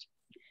rest?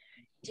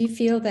 Do you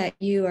feel that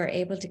you are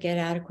able to get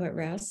adequate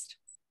rest?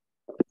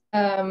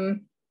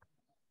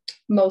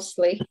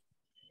 Mostly.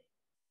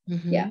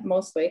 Mm-hmm. Yeah,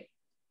 mostly.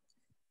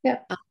 Yeah.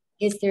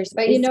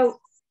 But you know,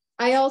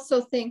 I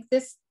also think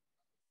this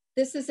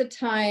is a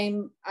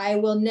time I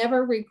will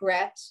never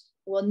regret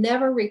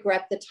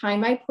the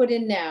time I put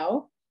in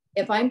now.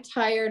 If I'm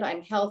tired,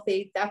 I'm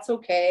healthy, that's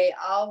okay,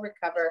 I'll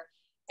recover.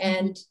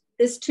 And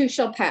this too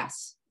shall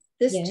pass.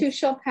 This too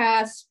shall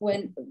pass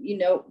when, you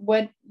know,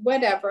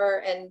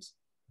 whatever. And,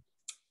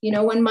 you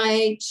know, when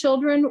my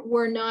children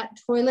were not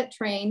toilet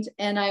trained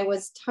and I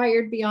was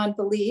tired beyond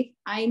belief,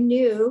 I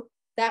knew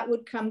that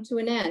would come to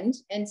an end.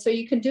 And so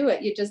you can do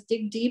it. You just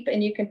dig deep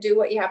and you can do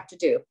what you have to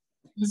do.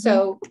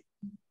 So,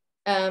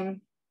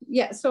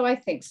 yeah, so I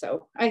think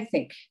so. I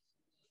think,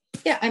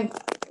 yeah,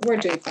 we're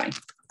doing fine.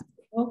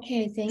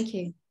 Okay, thank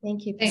you.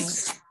 Thank you, Pat.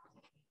 Thanks.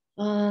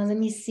 Let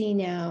me see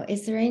now.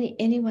 Is there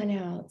anyone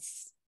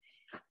else?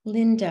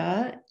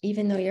 Linda,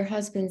 even though your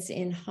husband's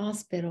in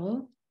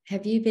hospital,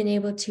 have you been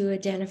able to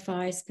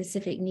identify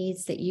specific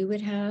needs that you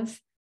would have?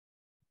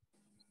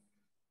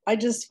 I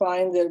just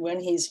find that when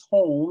he's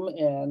home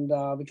and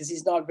because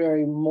he's not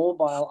very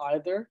mobile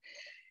either,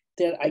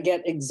 that I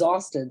get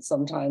exhausted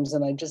sometimes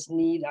and I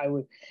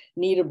would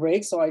need a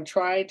break. So I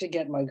try to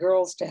get my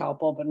girls to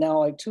help out, but now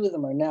like two of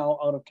them are now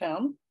out of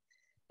town.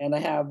 And I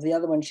have the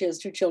other one, she has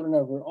two children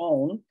of her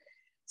own.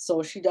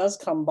 So she does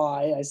come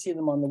by, I see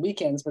them on the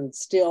weekends, but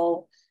it's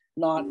still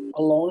not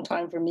alone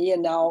time for me.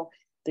 And now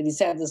that he's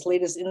had this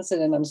latest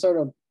incident, I'm sort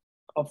of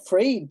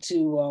afraid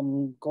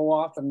to go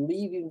off and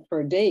leave even for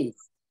a day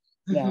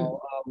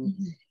now.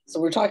 So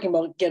we're talking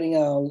about getting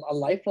a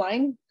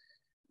lifeline.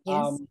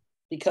 Yes.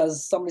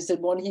 because somebody said,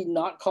 "Won't he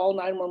not call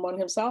 911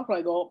 himself?" And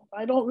I go,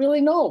 I don't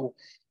really know,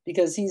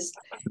 because he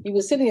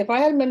was sitting. If I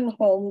hadn't been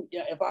home,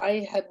 if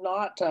I had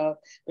not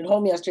been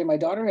home yesterday, my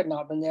daughter had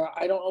not been there,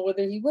 I don't know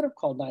whether he would have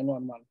called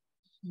 911.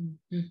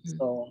 Mm-hmm.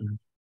 So.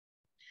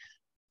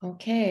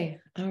 Okay,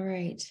 all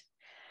right.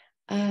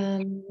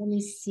 Let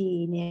me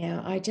see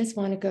now. I just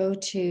want to go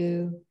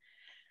to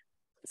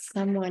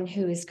someone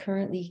who is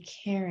currently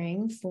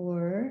caring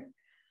for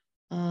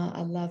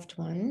a loved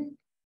one.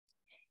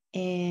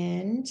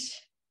 And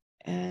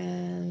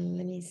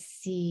let me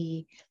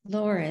see.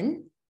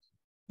 Lauren,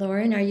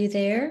 are you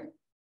there?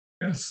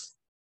 Yes.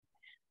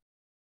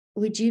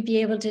 Would you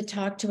be able to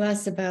talk to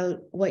us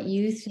about what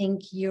you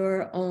think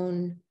your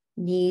own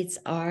needs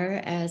are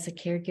as a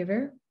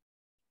caregiver?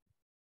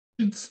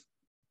 It's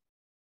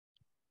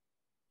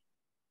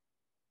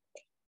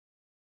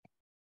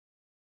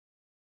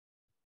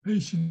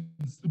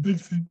patience, the big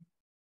thing.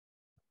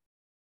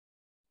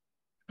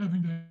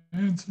 Having to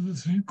answer the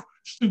same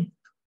question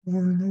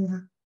over and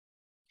over.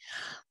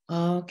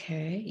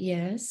 Okay,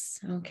 yes,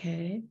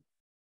 okay.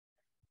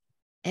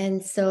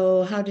 And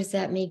so how does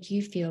that make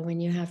you feel when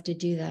you have to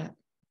do that?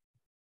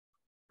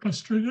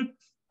 Frustrated.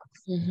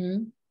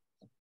 Mm-hmm.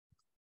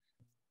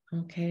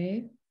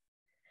 Okay.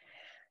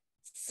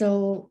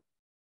 So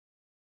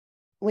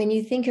when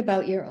you think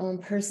about your own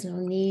personal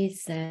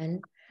needs,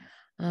 then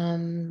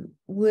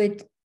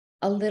would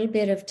a little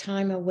bit of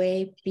time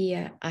away be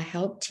a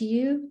help to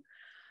you?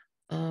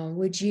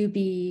 Would you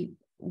be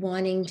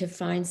wanting to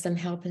find some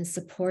help and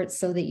support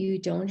so that you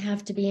don't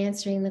have to be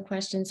answering the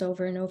questions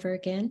over and over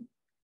again?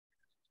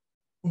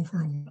 Go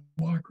for a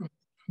walk with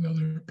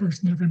another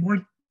person every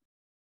morning.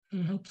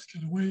 It helps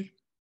get away.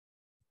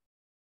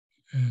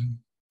 And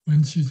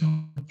when she's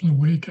up and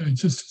awake, I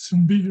just as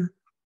soon be here.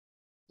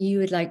 You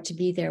would like to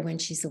be there when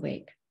she's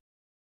awake?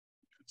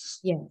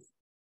 Yes,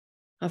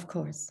 of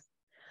course.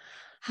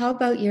 How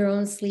about your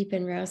own sleep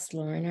and rest,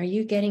 Lauren? Are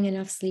you getting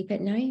enough sleep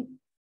at night?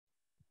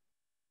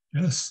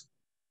 Yes.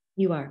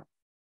 You are.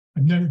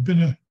 I've never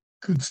been a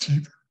good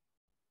sleeper.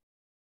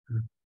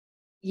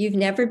 You've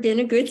never been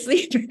a good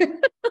sleeper?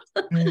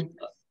 No.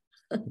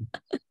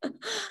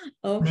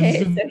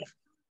 Okay,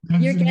 so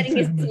you're getting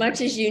as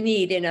much as you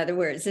need, in other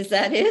words. Is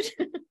that it?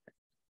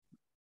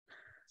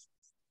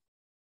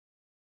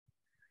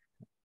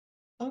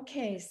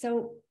 Okay,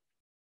 so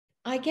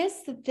I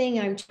guess the thing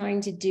I'm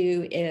trying to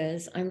do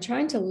is I'm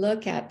trying to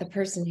look at the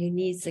person who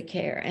needs the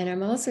care, and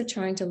I'm also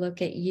trying to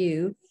look at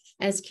you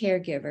as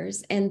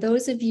caregivers. And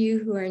those of you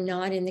who are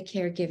not in the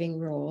caregiving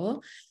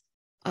role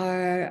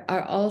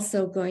are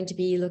also going to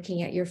be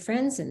looking at your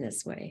friends in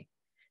this way.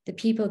 The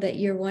people that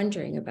you're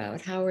wondering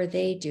about, how are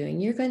they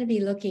doing? You're going to be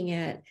looking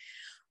at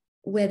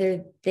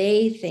whether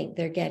they think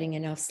they're getting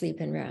enough sleep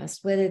and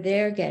rest, whether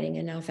they're getting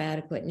enough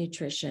adequate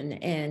nutrition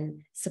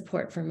and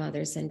support from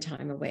others and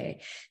time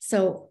away.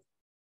 So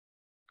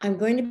I'm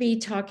going to be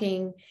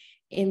talking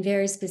in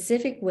very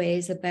specific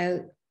ways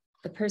about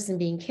the person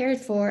being cared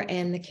for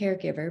and the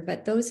caregiver.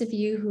 But those of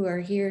you who are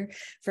here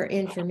for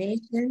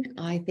information,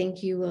 I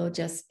think you will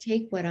just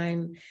take what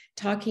I'm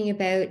talking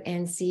about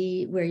and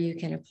see where you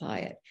can apply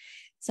it.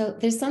 So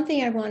there's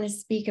something I want to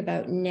speak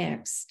about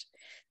next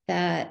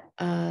that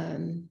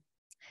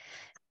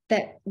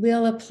that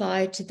will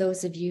apply to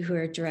those of you who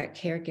are direct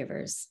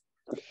caregivers.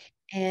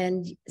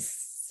 And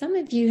some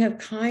of you have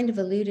kind of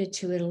alluded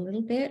to it a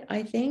little bit,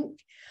 I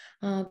think,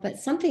 but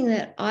something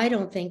that I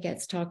don't think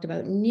gets talked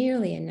about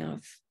nearly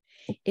enough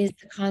is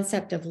the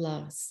concept of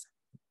loss.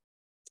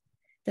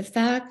 The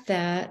fact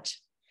that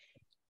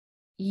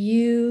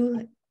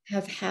you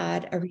have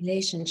had a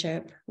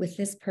relationship with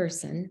this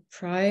person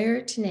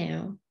prior to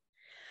now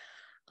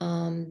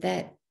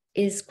that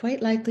is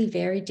quite likely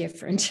very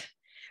different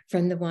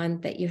from the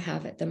one that you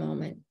have at the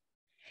moment.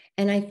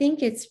 And I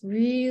think it's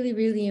really,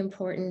 really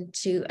important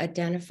to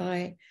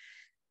identify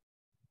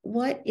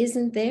what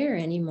isn't there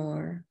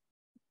anymore.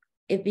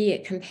 Be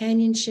it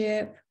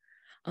companionship,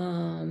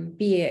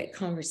 be it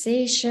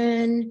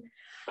conversation,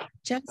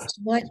 just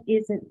what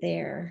isn't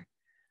there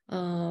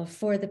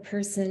for the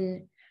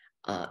person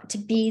to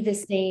be the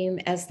same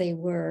as they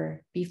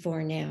were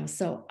before now.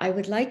 So I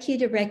would like you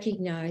to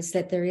recognize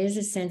that there is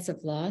a sense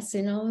of loss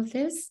in all of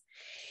this.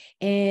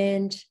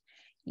 And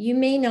you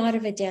may not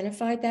have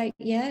identified that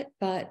yet,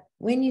 but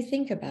when you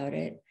think about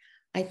it,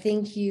 I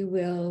think you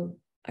will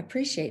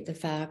appreciate the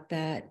fact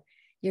that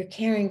you're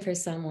caring for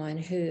someone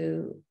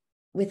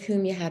with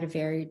whom you had a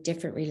very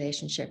different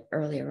relationship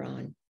earlier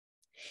on.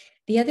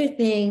 The other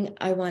thing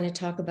I want to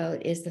talk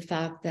about is the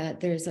fact that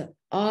there's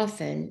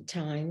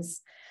oftentimes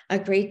a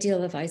great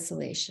deal of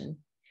isolation.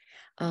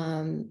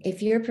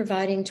 If you're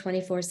providing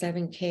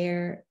 24/7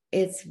 care,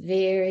 it's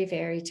very,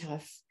 very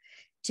tough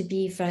to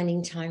be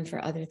finding time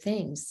for other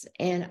things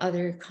and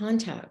other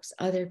contacts,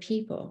 other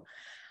people,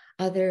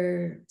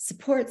 other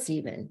supports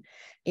even.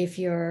 If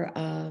you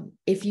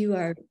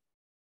are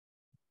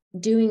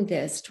doing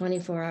this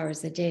 24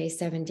 hours a day,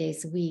 7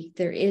 days a week,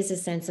 there is a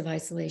sense of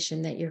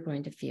isolation that you're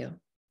going to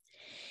feel.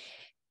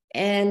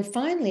 And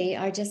finally,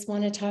 I just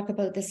want to talk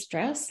about the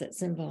stress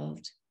that's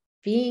involved.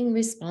 Being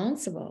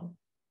responsible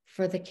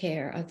for the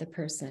care of the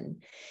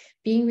person,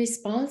 being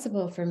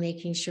responsible for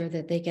making sure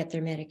that they get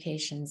their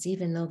medications,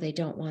 even though they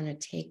don't want to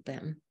take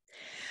them,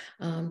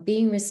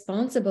 being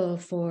responsible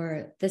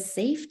for the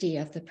safety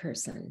of the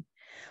person,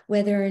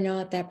 whether or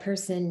not that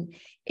person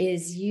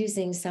is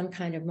using some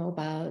kind of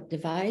mobile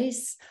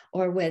device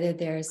or whether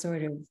they're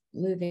sort of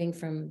moving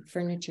from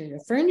furniture to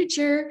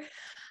furniture.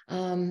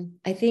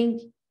 I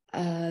think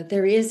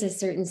there is a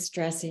certain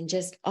stress in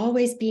just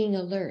always being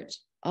alert,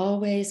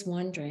 always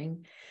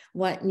wondering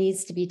what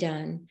needs to be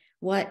done,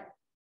 what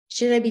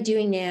should I be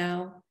doing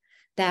now,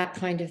 that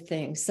kind of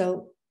thing.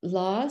 So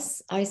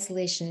loss,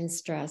 isolation, and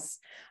stress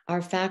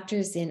are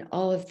factors in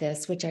all of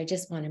this, which I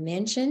just want to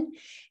mention.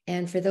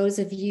 And for those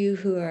of you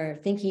who are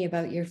thinking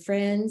about your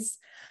friends,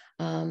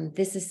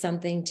 this is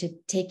something to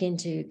take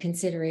into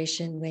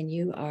consideration when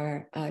you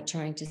are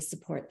trying to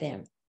support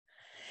them.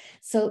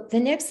 So the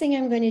next thing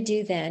I'm going to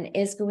do then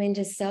is go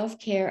into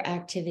self-care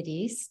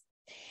activities.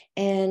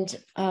 And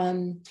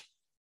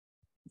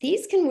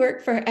these can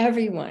work for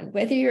everyone,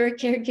 whether you're a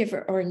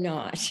caregiver or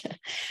not.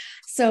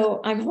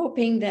 So I'm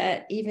hoping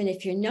that even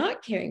if you're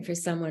not caring for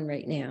someone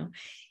right now,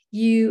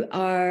 you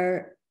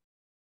are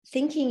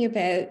thinking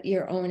about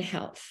your own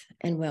health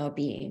and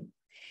well-being.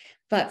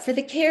 But for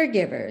the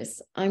caregivers,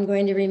 I'm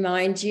going to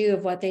remind you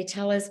of what they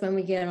tell us when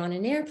we get on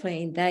an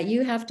airplane, that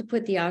you have to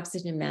put the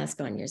oxygen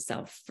mask on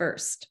yourself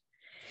first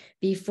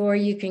before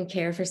you can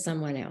care for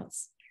someone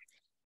else.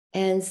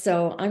 And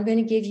so I'm going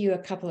to give you a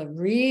couple of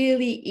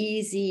really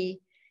easy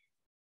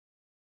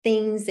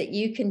things that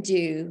you can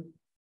do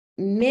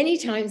many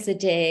times a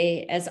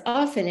day, as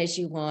often as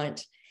you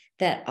want,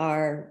 that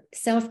are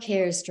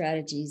self-care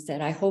strategies that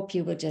I hope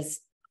you will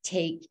just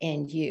take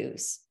and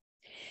use.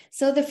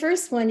 So the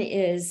first one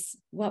is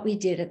what we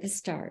did at the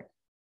start.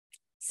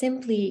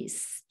 Simply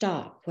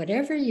stop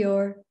whatever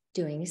you're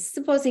doing,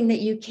 supposing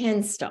that you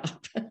can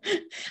stop.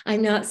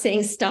 I'm not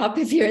saying stop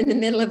if you're in the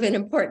middle of an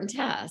important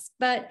task,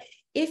 but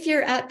if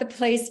you're at the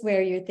place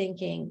where you're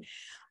thinking,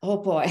 oh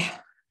boy,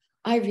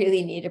 I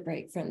really need a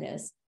break from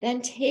this,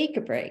 then take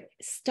a break.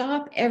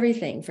 Stop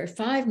everything for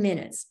 5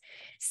 minutes.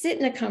 Sit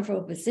in a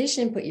comfortable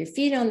position, put your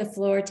feet on the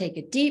floor, take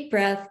a deep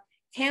breath,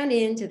 count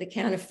in to the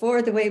count of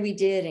 4 the way we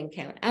did and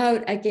count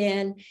out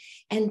again,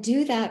 and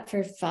do that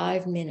for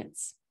 5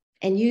 minutes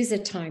and use a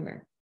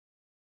timer.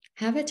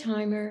 Have a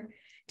timer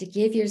to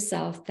give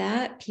yourself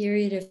that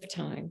period of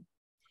time.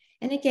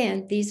 And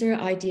again, these are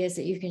ideas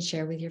that you can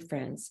share with your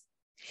friends.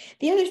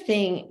 The other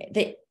thing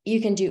that you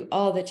can do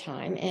all the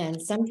time,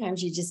 and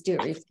sometimes you just do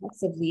it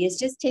reflexively, is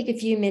just take a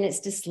few minutes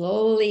to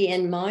slowly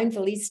and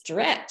mindfully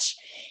stretch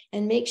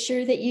and make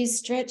sure that you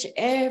stretch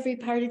every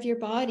part of your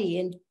body,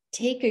 and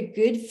take a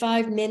good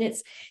 5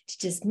 minutes to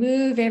just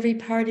move every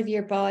part of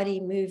your body,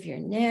 move your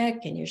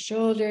neck and your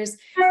shoulders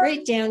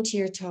right down to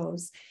your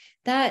toes.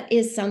 That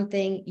is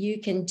something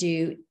you can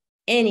do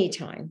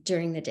anytime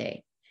during the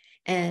day.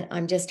 And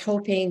I'm just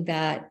hoping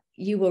that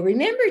you will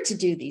remember to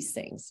do these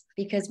things,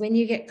 because when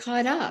you get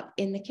caught up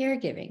in the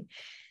caregiving,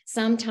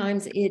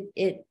 sometimes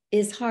it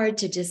is hard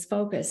to just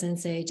focus and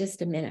say,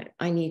 just a minute,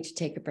 I need to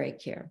take a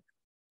break here.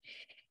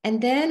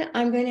 And then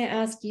I'm going to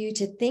ask you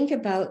to think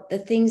about the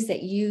things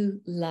that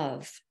you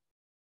love.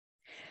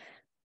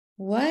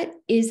 What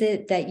is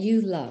it that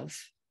you love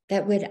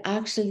that would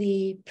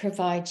actually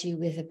provide you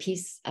with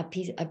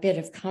a bit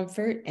of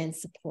comfort and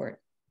support?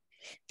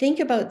 Think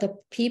about the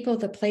people,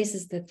 the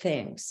places, the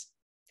things.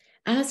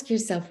 Ask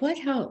yourself, what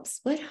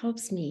helps? What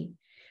helps me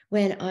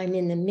when I'm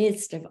in the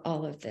midst of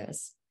all of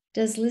this?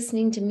 Does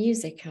listening to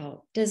music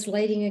help? Does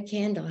lighting a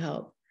candle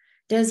help?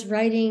 Does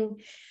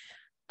writing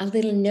a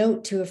little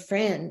note to a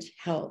friend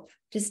help?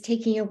 Does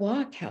taking a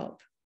walk help?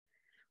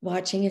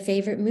 Watching a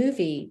favorite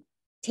movie?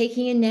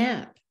 Taking a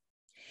nap?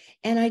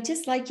 And I'd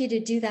just like you to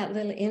do that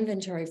little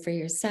inventory for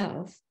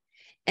yourself,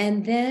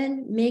 and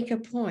then make a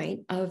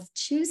point of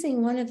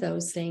choosing one of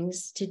those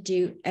things to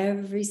do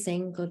every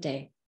single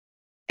day.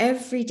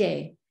 Every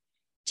day,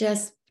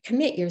 just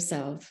commit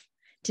yourself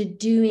to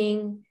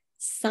doing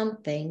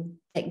something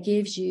that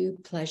gives you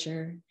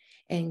pleasure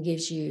and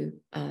gives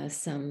you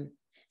some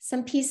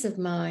peace of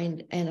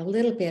mind and a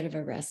little bit of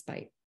a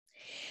respite.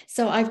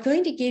 So I'm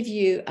going to give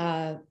you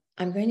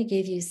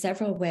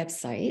several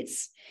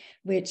websites,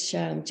 which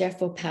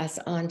Jeff will pass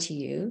on to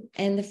you.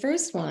 And the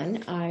first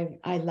one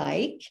I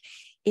like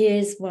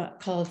is what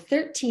called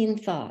 13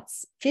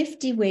 Thoughts,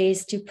 50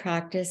 Ways to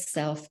Practice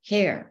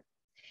Self-Care.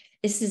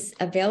 This is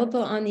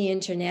available on the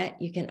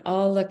internet. You can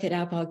all look it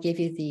up. I'll give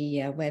you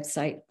the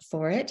website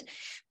for it.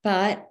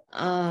 But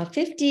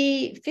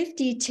 50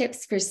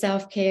 tips for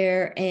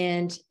self-care.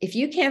 And if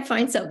you can't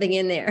find something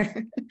in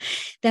there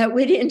that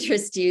would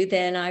interest you,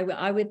 then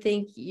I would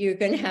think you're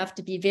going to have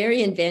to be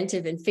very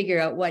inventive and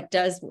figure out what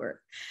does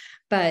work.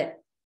 But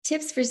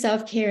tips for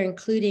self-care,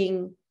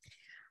 including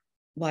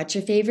watch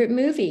your favorite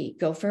movie,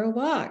 go for a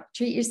walk,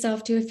 treat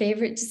yourself to a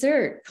favorite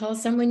dessert, call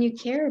someone you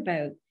care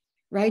about,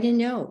 write a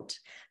note,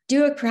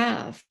 do a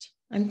craft.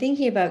 I'm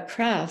thinking about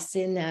crafts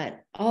in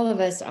that all of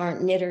us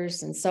aren't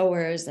knitters and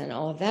sewers and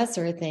all of that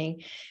sort of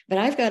thing, but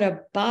I've got a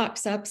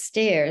box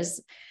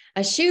upstairs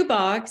a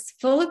shoebox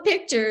full of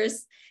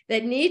pictures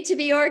that need to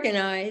be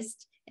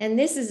organized. And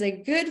this is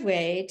a good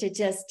way to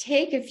just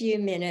take a few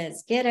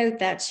minutes, get out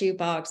that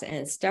shoebox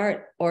and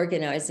start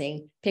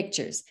organizing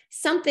pictures,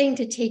 something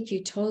to take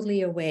you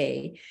totally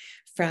away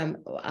from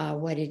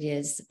what it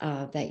is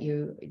that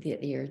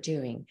you're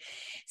doing.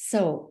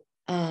 So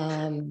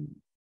 50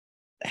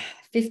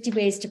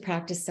 ways to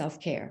practice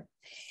self-care.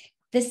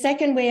 The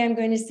second way I'm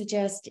going to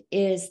suggest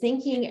is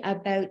thinking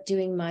about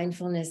doing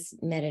mindfulness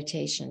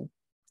meditation.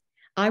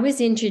 I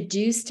was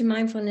introduced to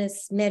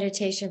mindfulness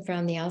meditation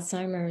from the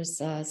Alzheimer's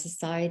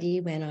Society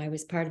when I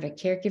was part of a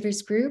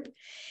caregivers group.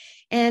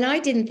 And I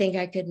didn't think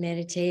I could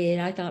meditate.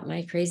 I thought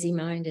my crazy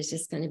mind is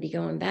just going to be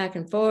going back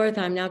and forth.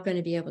 I'm not going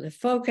to be able to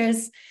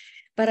focus.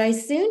 But I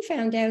soon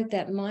found out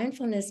that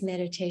mindfulness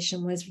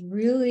meditation was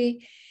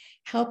really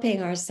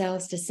helping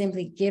ourselves to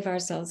simply give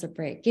ourselves a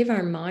break, give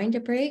our mind a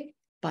break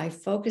by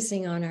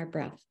focusing on our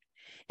breath.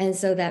 And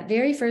so that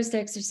very first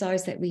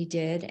exercise that we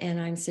did, and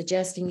I'm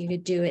suggesting you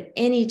could do it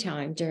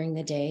anytime during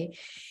the day,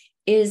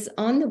 is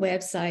on the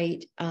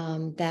website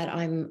that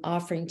I'm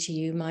offering to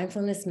you,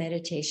 Mindfulness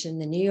Meditation,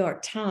 the New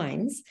York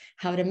Times,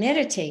 How to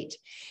Meditate.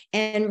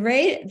 And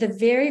right at the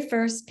very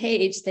first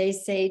page, they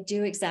say,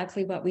 do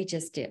exactly what we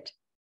just did.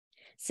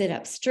 Sit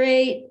up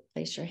straight,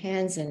 place your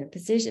hands in a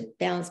position,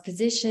 balanced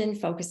position,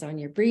 focus on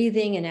your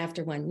breathing, and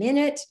after 1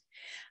 minute,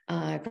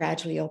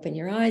 gradually open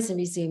your eyes and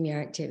resume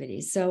your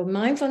activities. So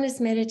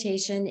mindfulness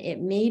meditation, it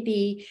may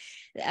be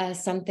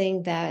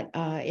something that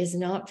is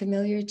not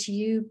familiar to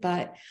you,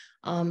 but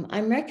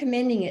I'm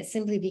recommending it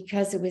simply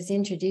because it was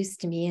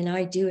introduced to me and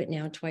I do it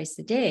now twice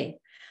a day.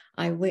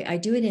 I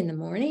do it in the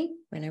morning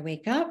when I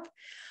wake up.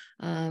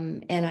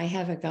 And I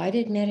have a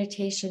guided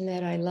meditation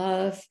that I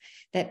love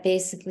that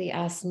basically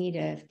asks me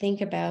to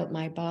think about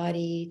my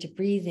body, to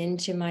breathe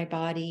into my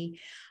body,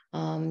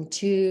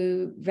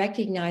 to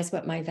recognize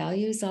what my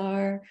values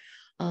are,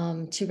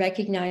 to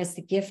recognize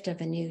the gift of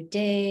a new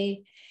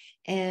day,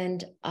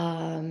 and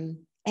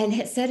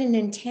set an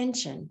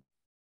intention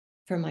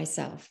for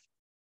myself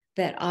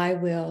that I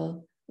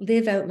will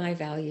live out my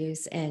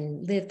values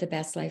and live the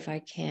best life I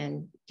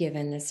can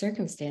given the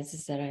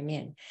circumstances that I'm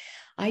in.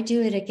 I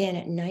do it again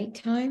at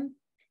nighttime,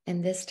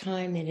 and this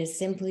time it is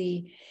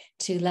simply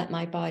to let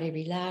my body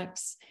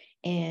relax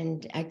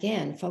and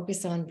again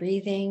focus on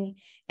breathing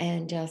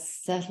and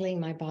just settling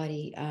my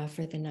body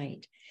for the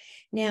night.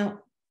 Now,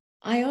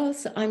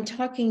 I'm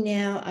talking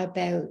now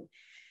about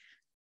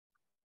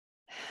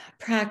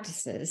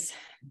practices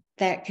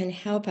that can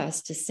help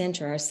us to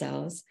center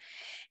ourselves.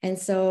 And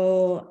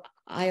so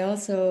I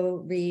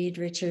also read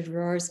Richard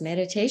Rohr's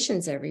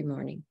meditations every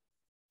morning.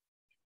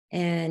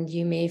 And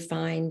you may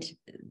find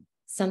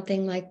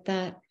something like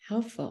that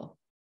helpful.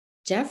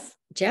 Jeff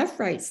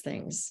writes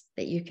things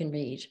that you can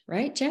read,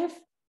 right, Jeff?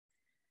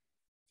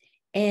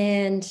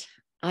 And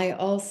I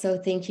also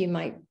think you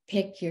might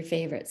pick your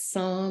favorite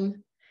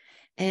psalm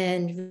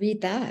and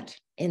read that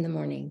in the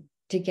morning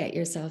to get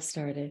yourself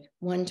started.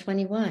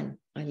 121,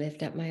 I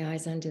lift up my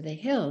eyes unto the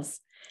hills,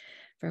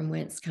 from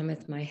whence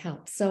cometh my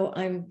help. So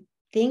I'm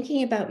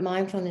thinking about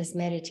mindfulness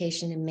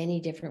meditation in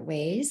many different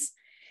ways,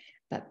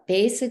 but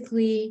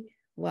basically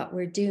what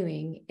we're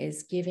doing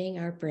is giving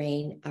our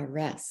brain a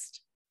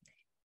rest.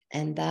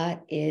 And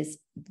that is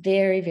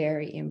very,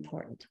 very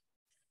important.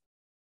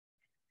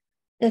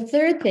 The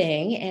third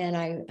thing, and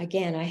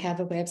I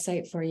have a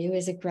website for you,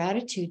 is a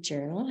gratitude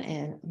journal.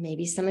 And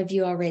maybe some of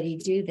you already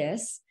do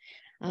this,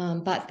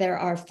 but there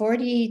are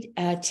 40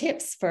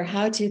 tips for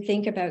how to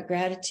think about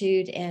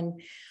gratitude.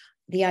 And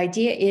the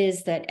idea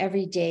is that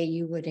every day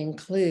you would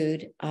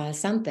include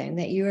something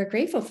that you are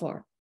grateful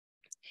for.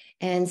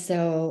 And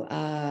so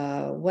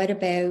what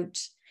about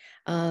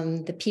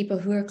the people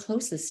who are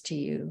closest to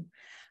you,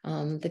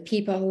 the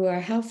people who are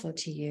helpful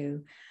to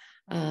you?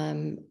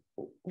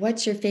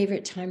 What's your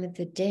favorite time of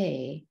the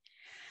day?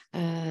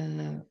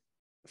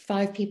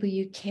 5 people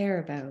you care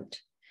about.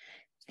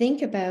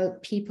 Think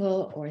about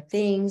people or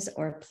things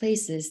or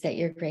places that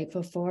you're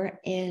grateful for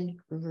and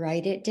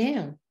write it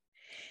down.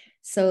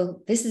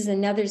 So this is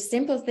another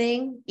simple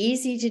thing,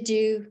 easy to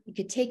do. You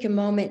could take a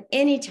moment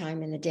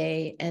anytime in the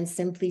day and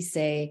simply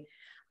say,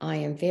 I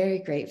am very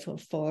grateful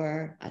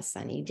for a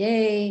sunny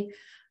day.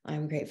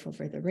 I'm grateful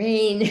for the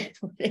rain,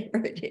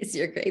 whatever it is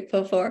you're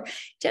grateful for.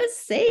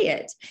 Just say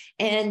it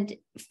and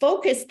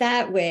focus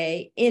that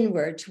way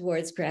inward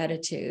towards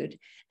gratitude,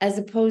 as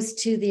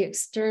opposed to the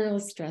external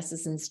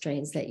stresses and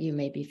strains that you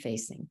may be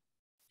facing.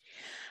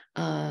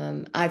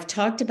 I've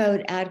talked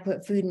about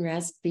adequate food and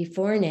rest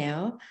before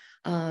now.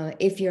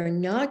 If you're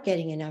not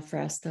getting enough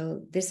rest,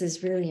 though, this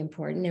is really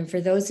important. And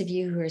for those of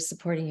you who are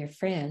supporting your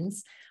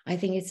friends, I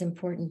think it's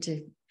important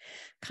to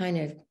kind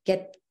of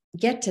get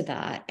to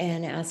that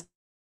and ask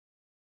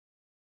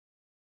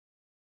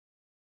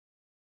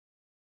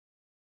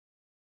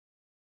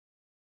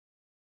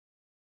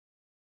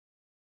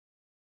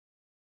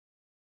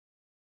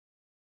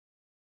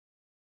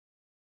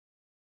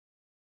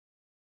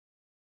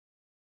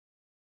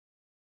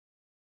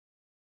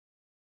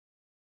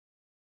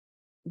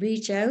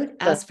reach out,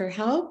 ask for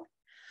help.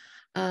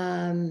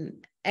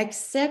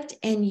 accept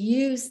and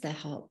use the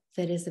help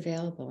that is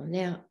available.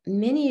 Now,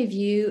 many of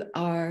you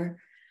are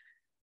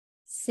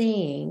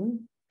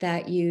saying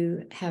that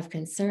you have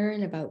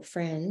concern about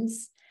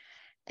friends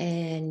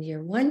and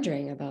you're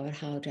wondering about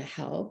how to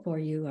help, or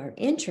you are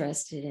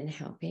interested in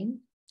helping.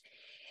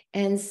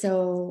 And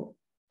so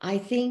I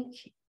think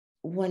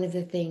one of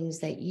the things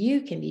that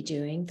you can be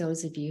doing,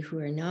 those of you who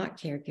are not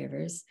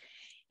caregivers,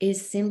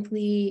 is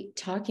simply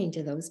talking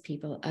to those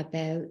people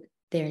about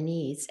their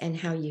needs and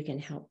how you can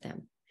help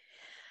them.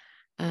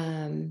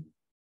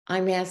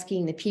 I'm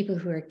asking the people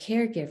who are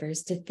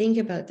caregivers to think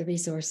about the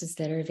resources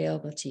that are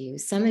available to you.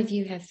 Some of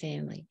you have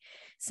family,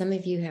 some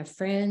of you have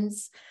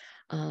friends.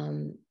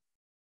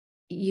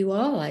 You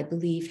all, I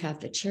believe,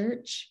 have the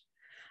church.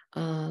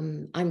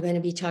 I'm going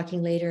to be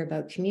talking later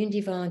about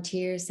community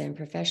volunteers and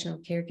professional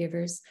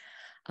caregivers.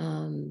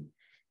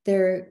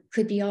 There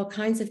could be all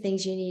kinds of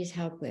things you need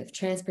help with: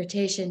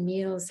 transportation,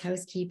 meals,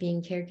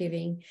 housekeeping,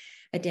 caregiving,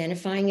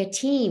 identifying a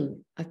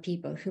team of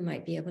people who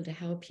might be able to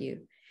help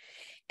you.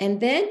 And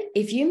then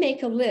if you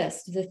make a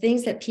list of the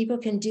things that people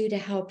can do to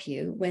help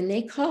you, when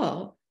they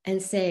call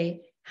and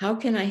say, how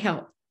can I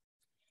help?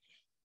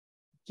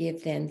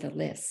 Give them the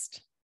list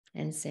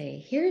and say,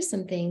 here are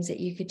some things that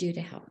you could do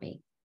to help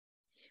me.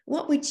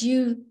 What would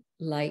you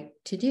like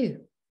to do?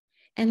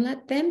 And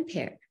let them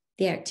pick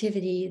the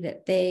activity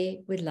that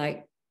they would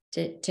like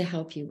to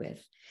help you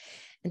with.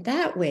 And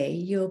that way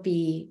you'll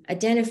be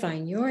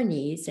identifying your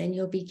needs, and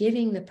you'll be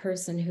giving the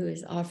person who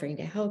is offering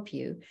to help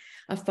you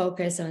a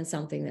focus on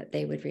something that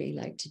they would really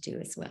like to do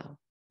as well.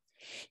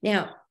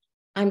 Now,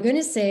 I'm going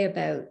to say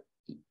about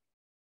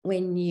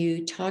when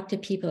you talk to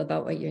people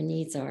about what your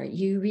needs are,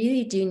 you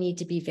really do need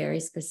to be very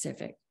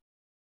specific.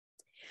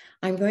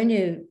 I'm going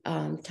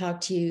to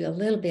talk to you a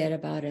little bit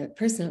about a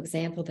personal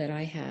example that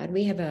I had.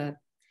 We have a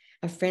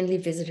friendly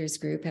visitors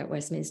group at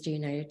Westminster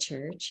United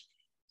Church.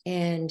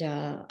 And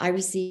I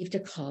received a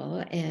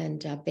call,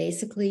 and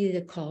basically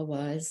the call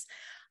was,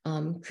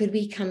 could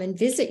we come and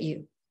visit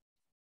you?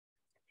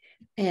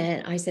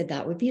 And I said,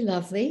 that would be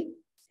lovely.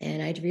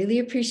 And I'd really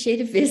appreciate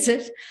a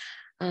visit.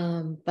 But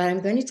I'm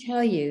going to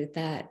tell you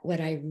that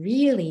what I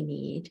really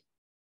need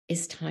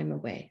is time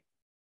away.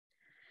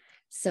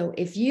 So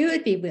if you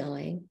would be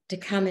willing to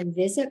come and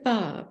visit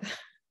Bob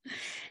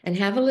and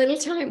have a little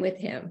time with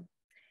him,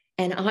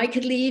 and I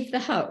could leave the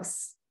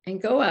house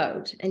and go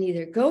out and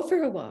either go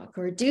for a walk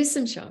or do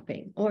some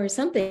shopping or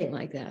something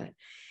like that,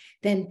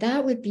 then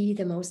that would be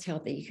the most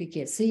help that you could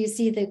give. So you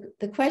see,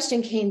 the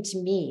question came to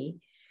me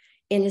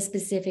in a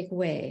specific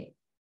way.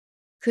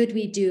 Could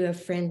we do a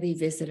friendly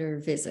visitor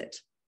visit?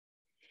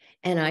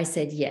 And I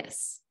said,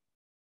 yes.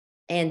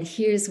 And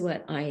here's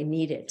what I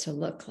need it to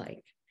look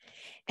like.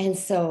 And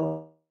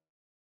so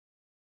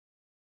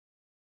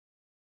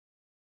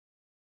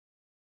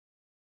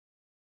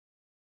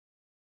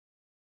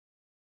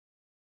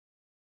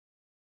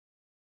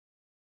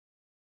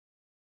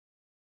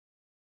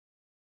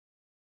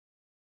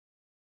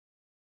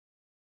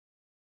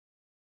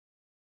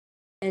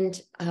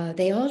and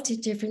they all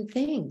did different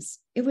things.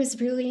 It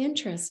was really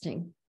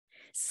interesting.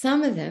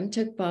 Some of them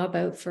took Bob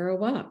out for a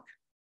walk.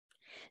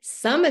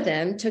 Some of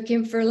them took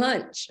him for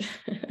lunch.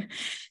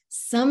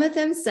 Some of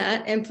them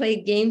sat and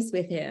played games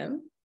with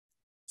him.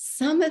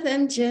 Some of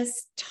them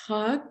just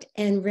talked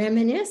and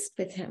reminisced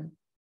with him.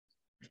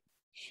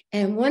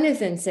 And one of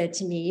them said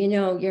to me, you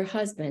know, your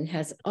husband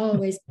has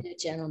always been a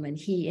gentleman.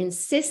 He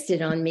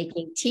insisted on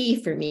making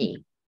tea for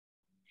me,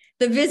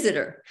 the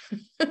visitor.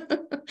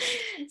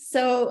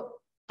 So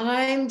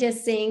I'm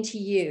just saying to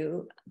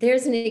you,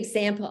 there's an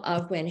example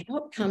of when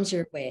help comes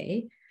your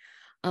way.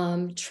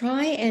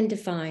 Try and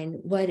define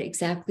what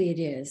exactly it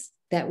is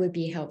that would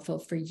be helpful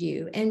for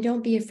you. And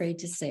don't be afraid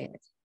to say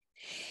it.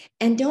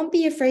 And don't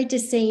be afraid to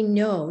say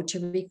no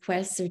to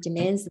requests or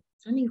demands that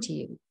are coming to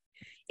you.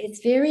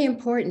 It's very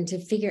important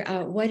to figure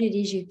out what it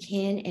is you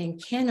can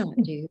and cannot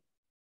do.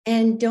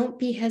 And don't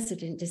be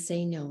hesitant to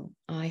say no.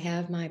 I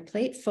have my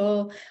plate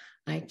full.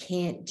 I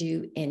can't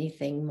do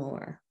anything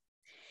more.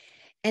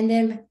 And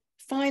then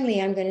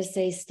finally, I'm going to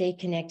say, stay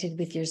connected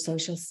with your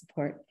social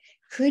support.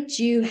 Could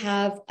you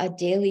have a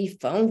daily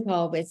phone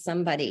call with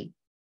somebody?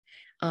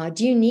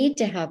 Do you need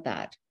to have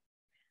that?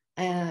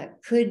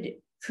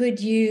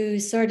 Could you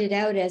sort it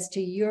out as to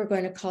you're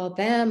going to call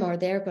them or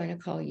they're going to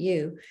call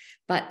you?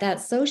 But that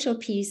social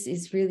piece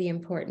is really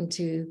important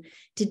to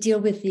deal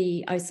with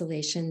the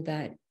isolation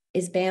that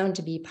is bound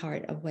to be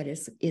part of what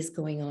is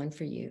going on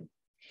for you.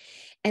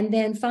 And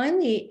then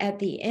finally, at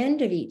the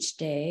end of each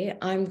day,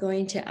 I'm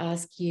going to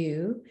ask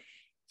you,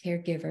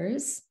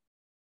 caregivers,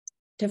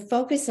 to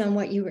focus on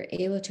what you were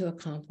able to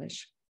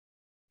accomplish.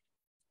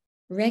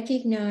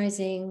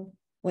 Recognizing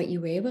what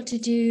you were able to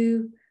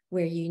do,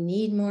 where you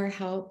need more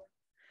help,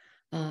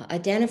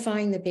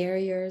 identifying the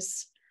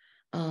barriers,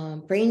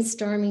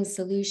 brainstorming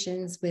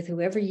solutions with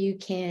whoever you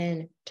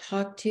can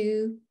talk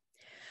to.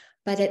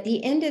 But at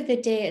the end of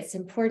the day, it's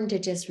important to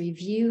just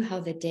review how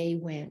the day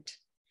went.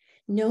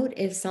 Note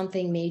if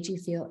something made you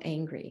feel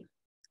angry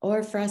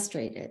or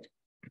frustrated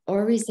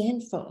or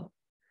resentful.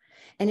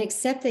 and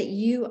accept that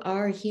you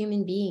are a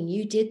human being.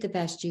 You did the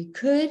best you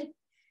could.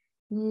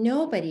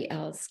 Nobody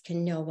else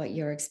can know what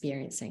you're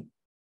experiencing.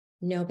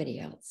 Nobody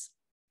else.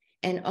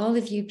 And all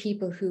of you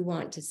people who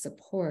want to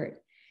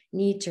support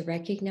need to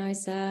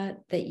recognize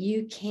that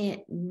you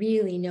can't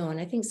really know. And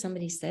I think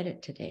somebody said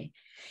it today.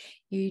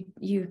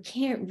 You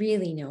can't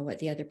really know what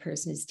the other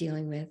person is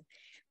dealing with,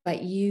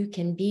 but you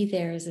can be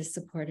there as a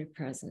supportive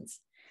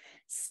presence.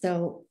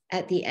 So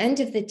at the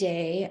end of the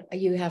day,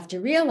 you have to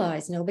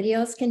realize nobody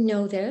else can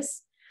know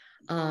this.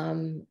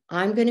 I'm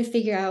going to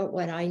figure out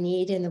what I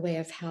need in the way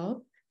of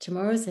help.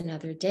 Tomorrow's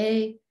another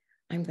day.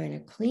 I'm going to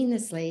clean the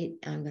slate.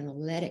 I'm going to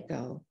let it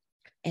go.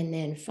 And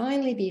then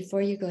finally,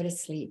 before you go to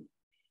sleep,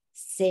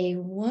 say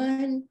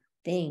one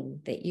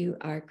thing that you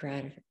are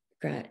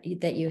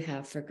that you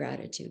have for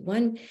gratitude.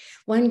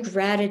 One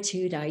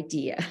gratitude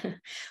idea,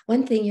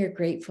 one thing you're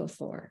grateful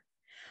for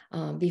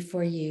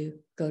before you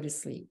go to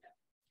sleep.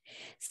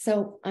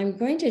 So I'm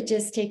going to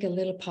just take a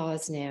little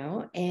pause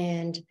now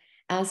and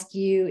ask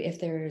you if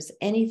there's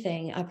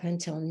anything up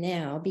until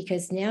now,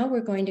 because now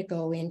we're going to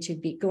go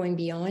into going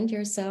beyond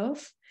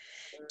yourself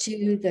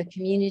to the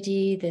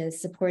community, the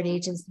support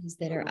agencies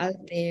that are out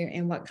there,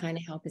 and what kind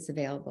of help is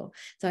available.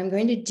 So I'm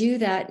going to do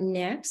that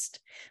next,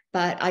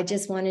 but I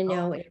just want to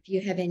know if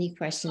you have any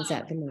questions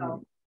at the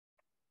moment.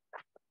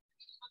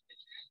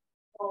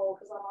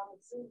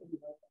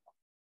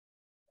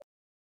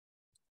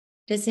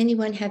 Does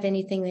anyone have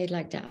anything they'd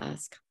like to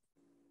ask?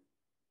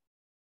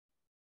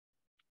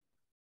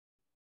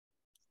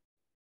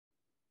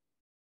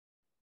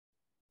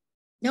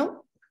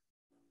 No?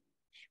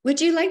 Would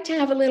you like to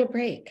have a little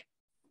break?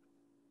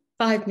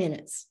 5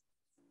 minutes.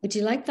 Would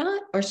you like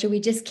that? Or should we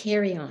just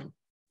carry on?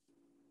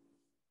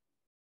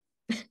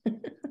 What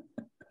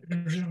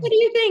do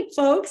you think,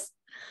 folks?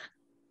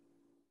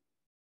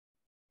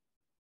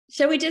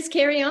 Shall we just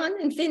carry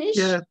on and finish?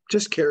 Yeah,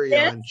 just carry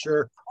on,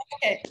 sure.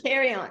 Okay,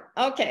 carry on.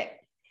 Okay.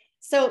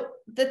 So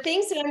the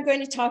things that I'm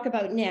going to talk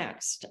about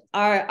next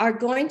are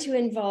going to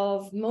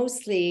involve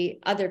mostly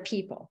other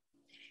people.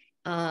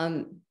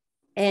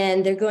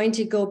 And they're going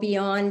to go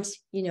beyond,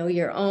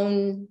 your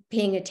own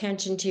paying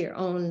attention to your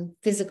own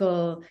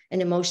physical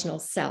and emotional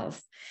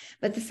self.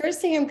 But the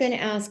first thing I'm going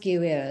to ask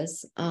you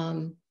is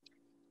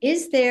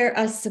there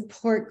a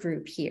support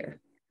group here?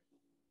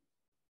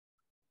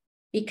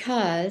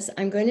 Because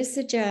I'm going to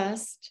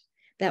suggest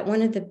that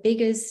one of the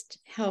biggest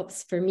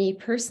helps for me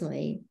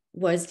personally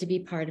was to be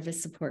part of a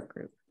support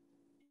group.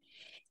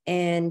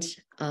 And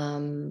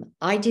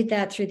I did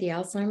that through the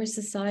Alzheimer's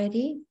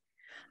Society.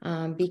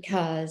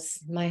 Because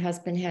my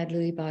husband had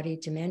Lewy body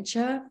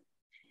dementia,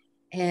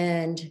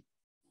 and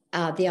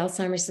the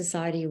Alzheimer's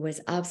Society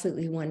was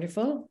absolutely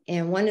wonderful.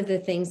 And one of the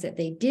things that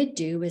they did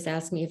do was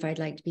ask me if I'd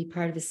like to be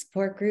part of a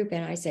support group.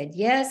 And I said,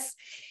 yes.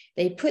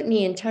 They put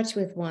me in touch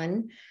with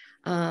one.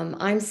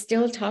 I'm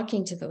still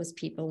talking to those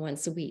people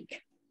once a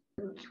week.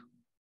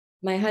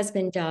 My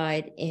husband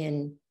died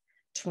in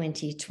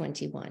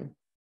 2021.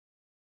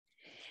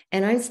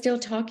 And I'm still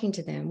talking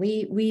to them.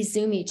 We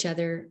Zoom each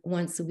other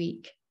once a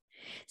week.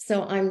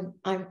 So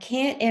I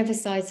can't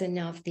emphasize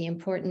enough the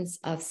importance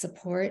of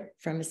support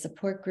from a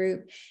support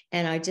group.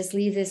 And I just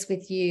leave this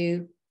with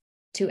you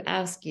to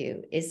ask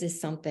you, is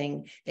this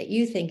something that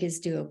you think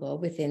is doable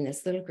within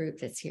this little group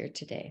that's here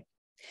today?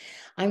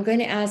 I'm going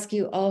to ask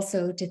you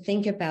also to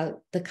think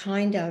about the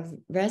kind of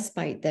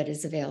respite that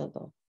is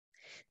available,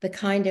 the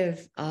kind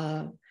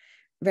of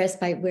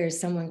respite where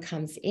someone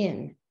comes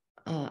in,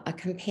 a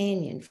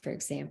companion, for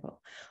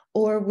example,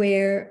 or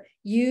where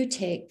you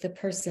take the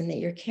person that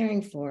you're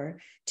caring for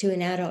to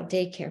an adult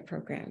daycare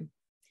program.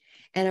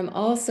 And I'm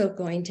also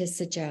going to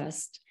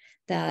suggest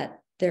that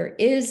there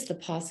is the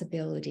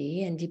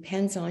possibility, and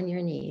depends on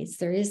your needs,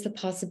 there is the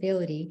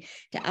possibility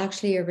to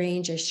actually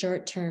arrange a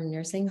short-term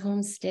nursing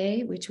home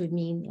stay, which would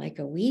mean like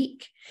a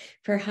week,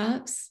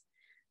 perhaps,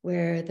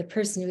 where the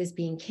person who is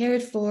being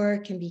cared for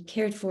can be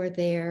cared for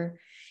there,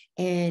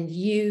 and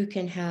you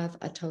can have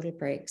a total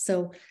break.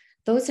 So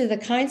those are the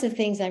kinds of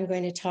things I'm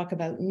going to talk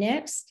about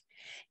next.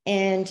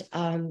 And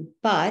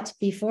but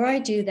before I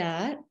do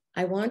that,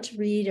 I want to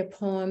read a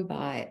poem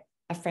by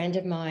a friend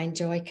of mine,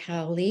 Joy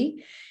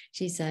Cowley.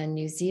 She's a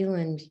New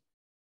Zealand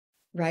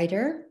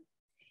writer,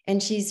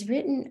 and she's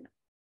written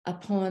a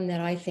poem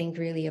that I think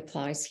really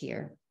applies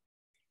here.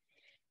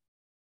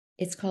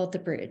 It's called The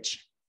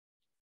Bridge.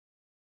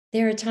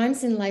 There are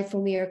times in life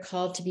when we are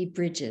called to be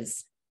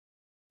bridges,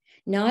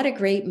 not a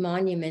great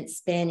monument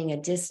spanning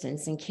a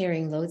distance and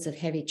carrying loads of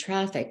heavy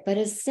traffic, but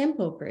a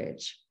simple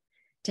bridge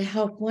to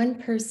help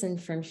one person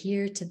from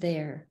here to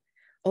there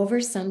over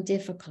some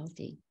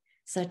difficulty,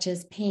 such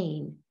as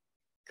pain,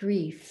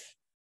 grief,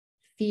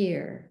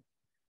 fear,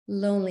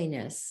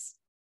 loneliness,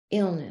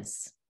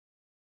 illness.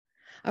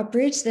 A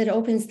bridge that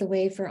opens the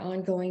way for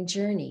ongoing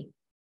journey.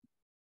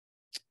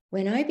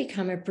 When I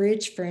become a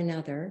bridge for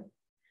another,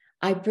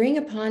 I bring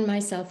upon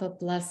myself a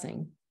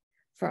blessing,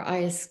 for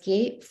I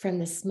escape from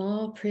the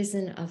small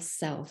prison of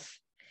self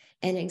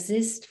and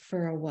exist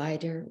for a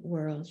wider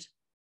world.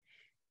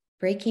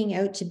 breaking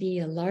out to be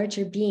a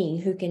larger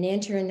being who can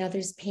enter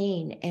another's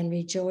pain and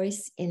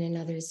rejoice in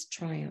another's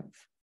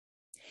triumph.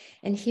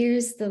 And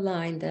here's the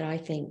line that I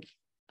think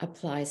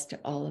applies to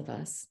all of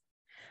us.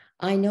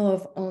 I know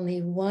of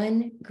only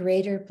one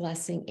greater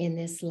blessing in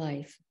this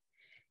life,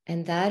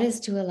 and that is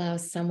to allow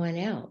someone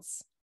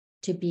else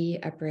to be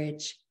a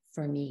bridge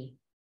for me.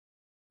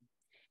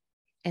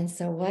 And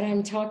so what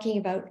I'm talking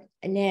about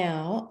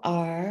now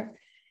are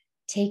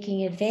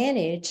taking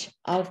advantage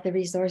of the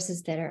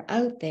resources that are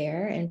out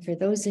there. And for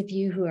those of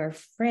you who are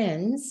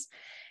friends,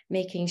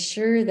 making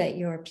sure that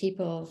your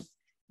people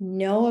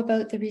know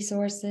about the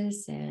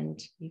resources,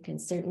 and you can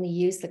certainly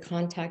use the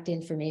contact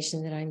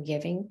information that I'm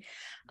giving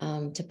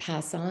to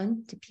pass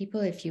on to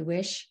people if you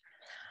wish.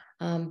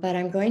 But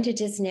I'm going to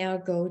just now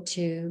go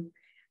to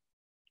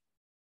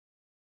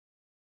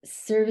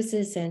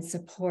services and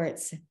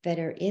supports that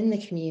are in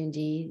the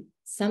community,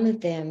 some of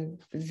them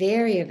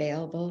very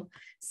available,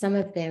 some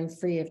of them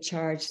free of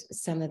charge,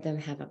 some of them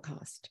have a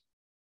cost.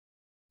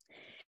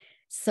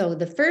 So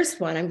the first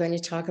one I'm going to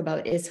talk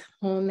about is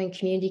Home and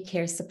Community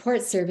Care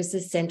Support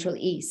Services Central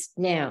East.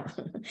 Now,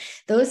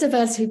 those of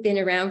us who've been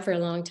around for a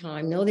long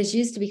time know this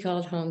used to be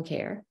called Home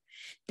Care.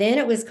 Then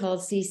it was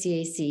called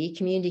CCAC,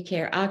 Community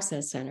Care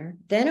Access Center.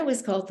 Then it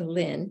was called the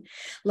LIN,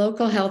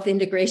 Local Health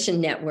Integration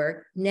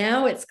Network.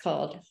 Now it's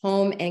called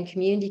Home and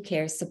Community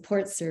Care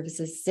Support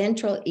Services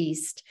Central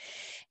East.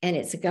 And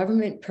it's a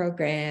government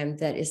program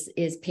that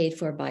is paid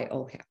for by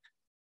OHIP.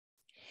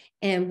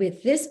 And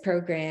with this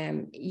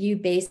program, you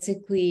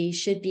basically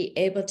should be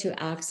able to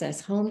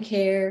access home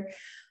care,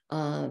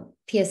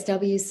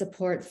 PSW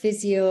support,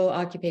 physio,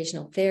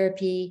 occupational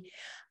therapy,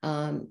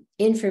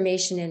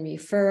 information and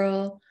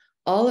referral.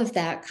 All of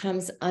that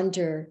comes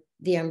under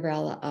the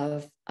umbrella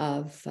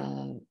of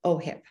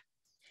OHIP.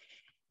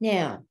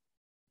 Now,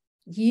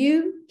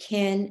 you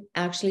can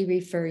actually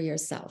refer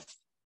yourself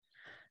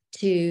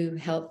to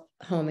Health,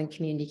 Home, and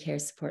Community Care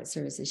Support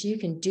Services. You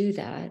can do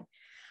that.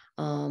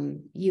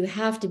 You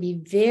have to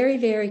be very,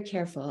 very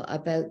careful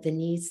about the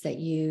needs that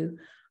you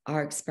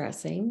are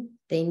expressing.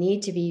 They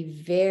need to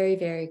be very,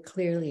 very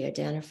clearly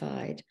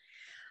identified.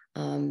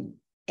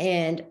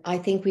 And I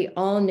think we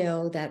all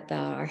know that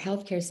our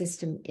healthcare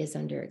system is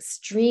under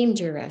extreme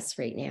duress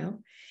right now.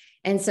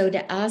 And so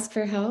to ask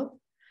for help,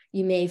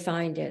 you may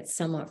find it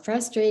somewhat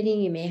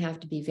frustrating. You may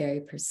have to be very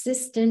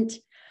persistent.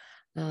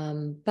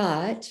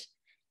 But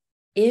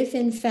if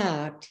in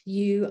fact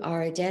you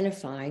are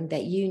identifying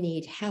that you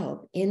need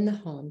help in the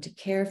home to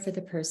care for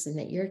the person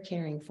that you're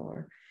caring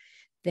for,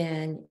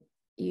 then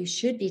you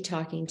should be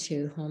talking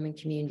to Home and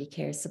Community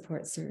Care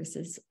Support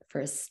Services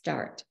for a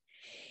start.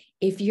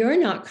 If you're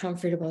not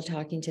comfortable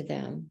talking to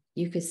them,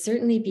 you could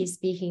certainly be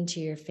speaking to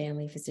your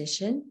family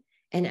physician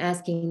and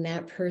asking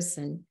that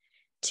person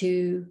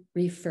to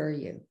refer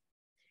you.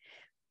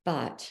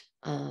 But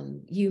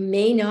you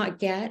may not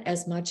get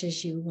as much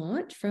as you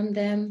want from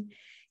them.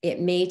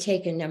 It may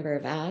take a number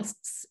of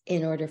asks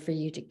in order for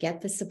you to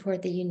get the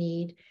support that you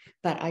need.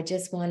 But I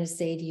just want to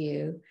say to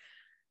you,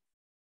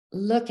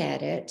 look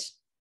at it,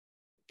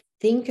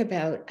 think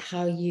about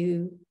how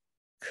you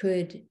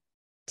could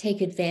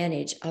take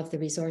advantage of the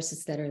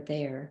resources that are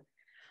there,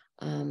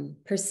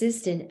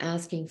 persist in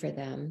asking for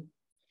them,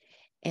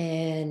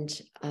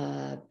 and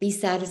be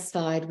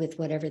satisfied with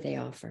whatever they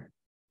offer.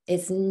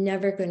 It's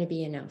never going to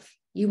be enough.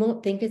 You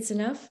won't think it's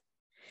enough,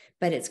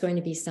 but it's going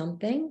to be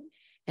something.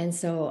 And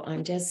so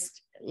I'm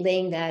just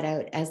laying that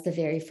out as the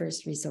very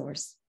first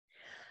resource.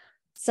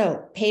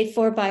 So paid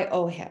for by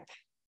OHIP,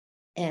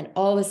 and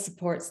all the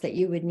supports that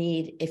you would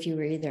need if you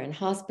were either in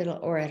hospital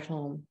or at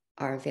home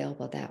are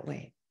available that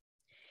way.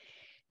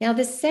 Now,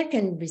 the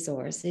second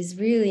resource is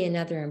really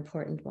another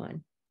important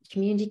one,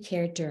 Community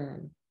Care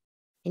Durham.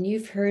 And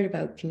you've heard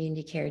about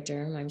Community Care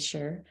Durham, I'm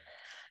sure.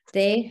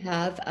 They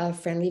have a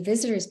friendly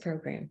visitors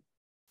program.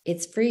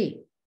 It's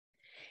free.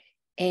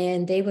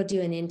 And they will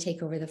do an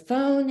intake over the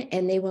phone,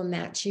 and they will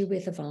match you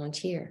with a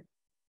volunteer.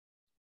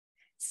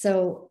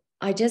 So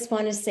I just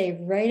want to say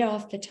right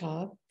off the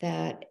top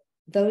that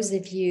those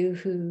of you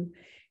who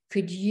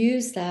could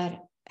use that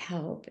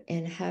help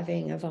in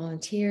having a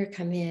volunteer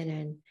come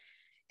in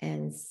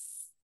and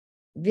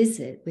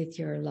visit with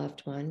your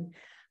loved one,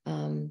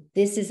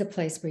 this is a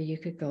place where you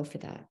could go for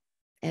that.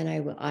 And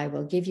I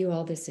will give you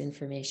all this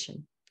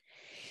information.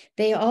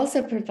 They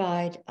also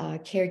provide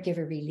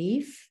caregiver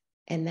relief,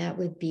 and that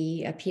would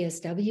be a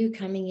PSW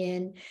coming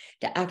in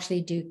to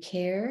actually do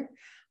care,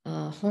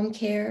 home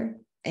care.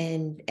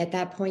 And at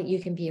that point, you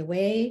can be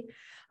away.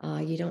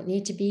 You don't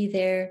need to be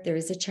there. There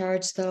is a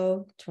charge,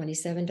 though,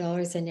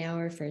 $27 an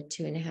hour for a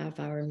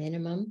 2.5-hour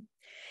minimum.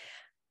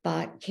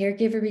 But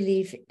caregiver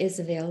relief is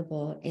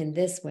available in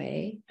this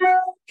way.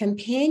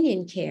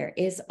 Companion care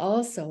is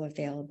also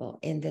available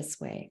in this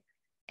way.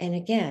 And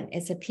again,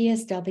 it's a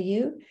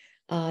PSW,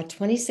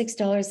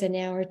 $26 an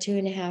hour,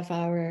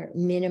 2.5-hour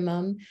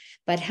minimum,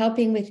 but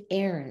helping with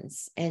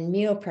errands and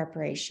meal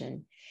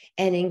preparation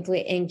and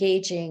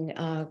engaging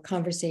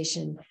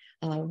conversation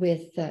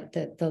with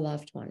the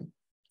loved one.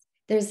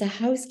 There's a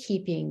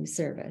housekeeping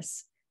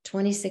service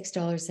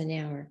 $26 an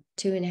hour,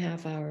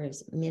 2.5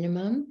 hours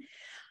minimum.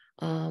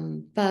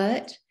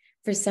 But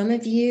for some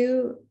of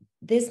you,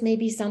 this may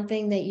be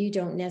something that you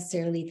don't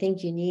necessarily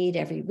think you need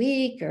every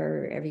week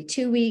or every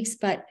 2 weeks,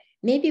 but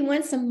maybe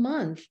once a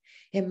month,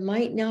 it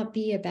might not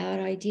be a bad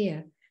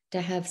idea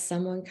to have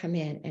someone come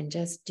in and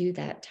just do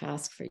that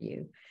task for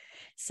you.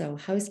 So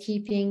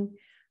housekeeping,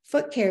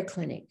 foot care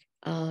clinic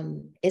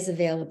is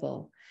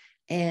available.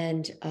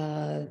 And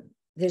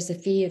there's a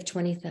fee of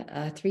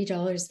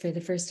 $23 for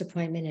the first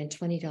appointment and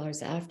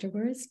 $20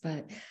 afterwards.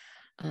 But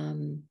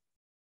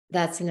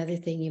that's another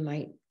thing you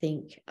might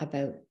think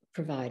about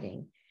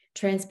providing.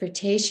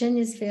 Transportation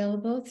is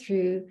available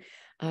through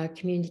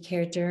Community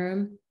Care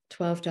Durham,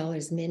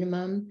 $12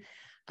 minimum,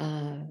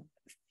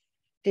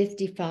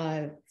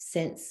 55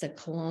 cents a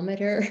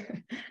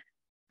kilometer.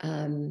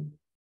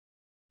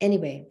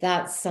 Anyway,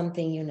 that's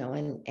something, you know,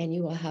 and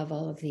you will have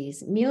all of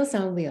these. Meals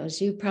on Wheels,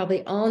 you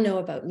probably all know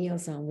about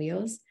Meals on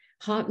Wheels.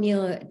 Hot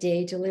meal a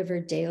day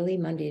delivered daily,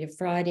 Monday to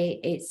Friday,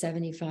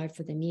 $8.75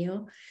 for the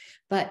meal.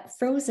 But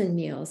frozen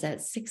meals at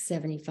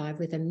 $6.75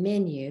 with a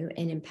menu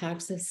and in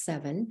packs of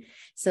 7,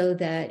 so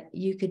that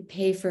you could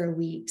pay for a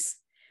week's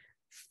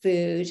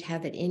food,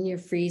 have it in your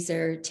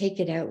freezer, take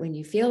it out when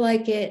you feel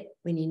like it,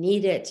 when you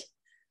need it.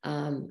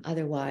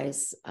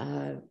 Otherwise,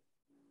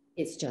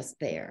 it's just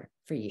there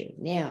for you.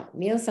 Now,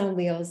 Meals on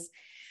Wheels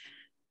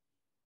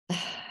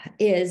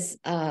is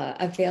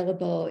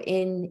available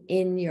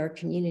in your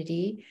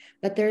community,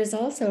 but there is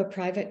also a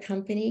private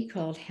company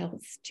called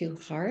Health to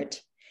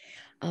Heart.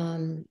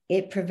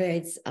 It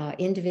provides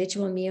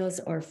individual meals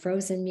or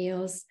frozen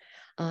meals.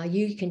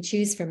 You can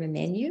choose from a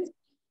menu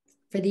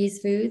for these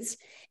foods.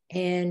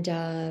 And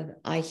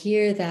I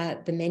hear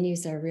that the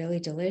menus are really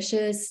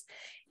delicious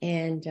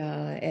and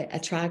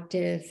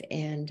attractive,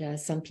 and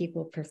some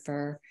people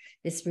prefer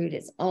this food.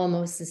 It's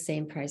almost the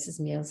same price as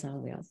Meals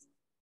on Wheels.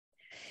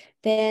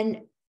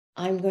 Then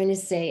I'm going to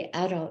say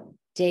adult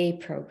day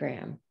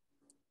program.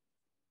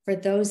 For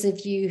those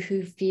of you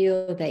who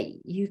feel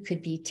that you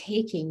could be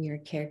taking your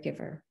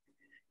caregiver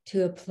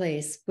to a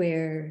place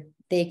where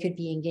they could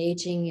be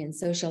engaging in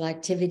social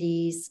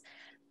activities,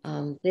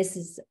 this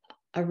is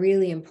a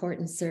really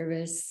important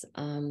service.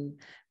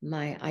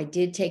 I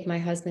did take my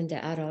husband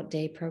to adult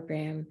day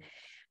program.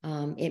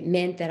 It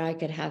meant that I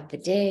could have the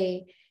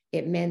day.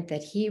 It meant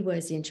that he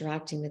was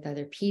interacting with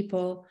other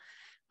people.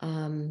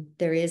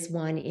 There is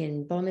one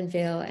in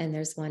Bowmanville and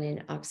there's one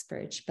in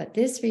Uxbridge, but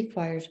this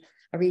required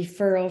a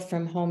referral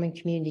from home and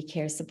community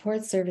care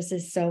support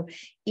services. So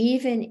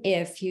even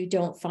if you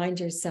don't find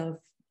yourself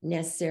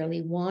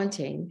necessarily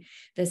wanting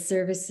the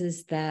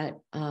services that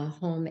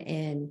home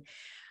and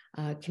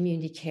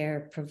community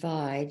care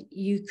provide,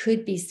 you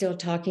could be still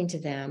talking to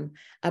them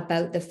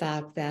about the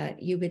fact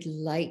that you would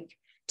like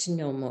to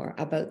know more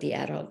about the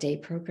adult day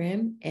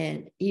program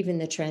and even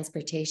the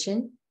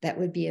transportation that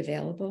would be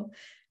available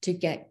to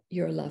get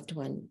your loved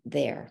one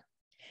there.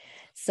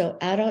 So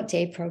adult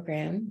day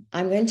program,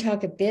 I'm going to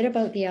talk a bit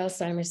about the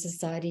Alzheimer's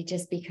Society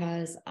just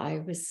because I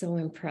was so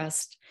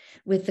impressed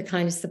with the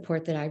kind of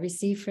support that I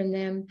received from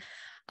them.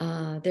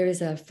 There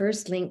is a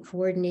First Link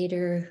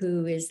coordinator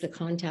who is the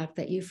contact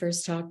that you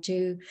first talk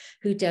to,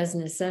 who does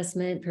an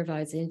assessment,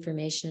 provides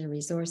information and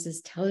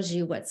resources, tells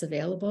you what's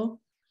available.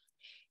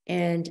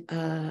 And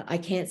I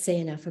can't say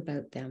enough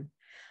about them.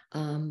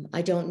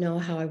 I don't know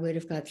how I would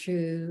have got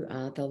through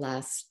the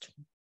last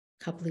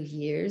couple of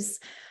years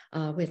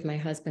with my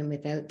husband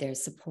without their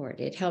support.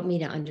 It helped me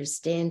to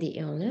understand the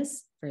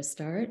illness for a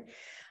start.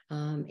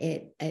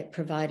 It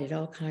provided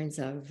all kinds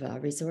of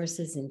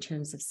resources in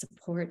terms of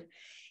support,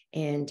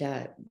 and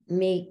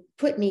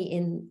put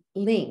me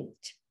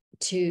linked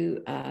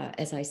to,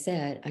 as I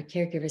said, a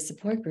caregiver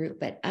support group.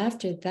 But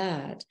after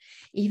that,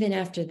 even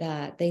after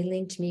that, they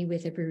linked me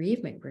with a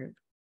bereavement group.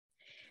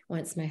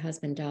 Once my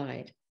husband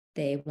died,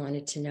 they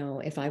wanted to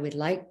know if I would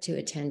like to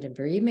attend a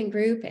bereavement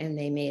group, and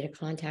they made a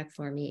contact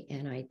for me,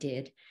 and I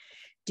did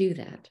do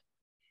that.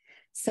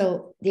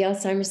 So the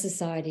Alzheimer's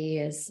Society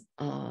is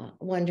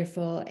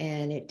wonderful,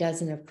 and it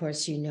doesn't, of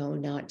course,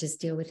 not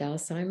just deal with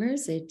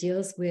Alzheimer's. It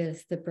deals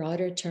with the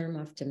broader term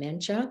of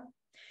dementia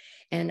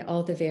and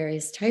all the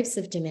various types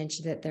of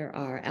dementia that there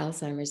are,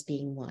 Alzheimer's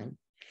being one.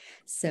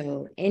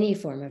 So any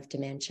form of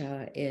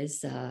dementia is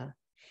the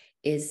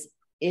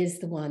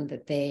one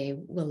that they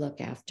will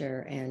look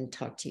after and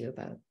talk to you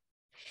about.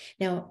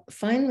 Now,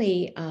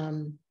 finally,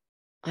 I'm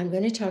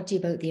going to talk to you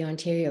about the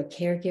Ontario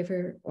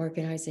Caregiver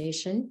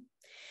Organization.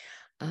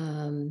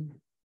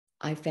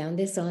 I found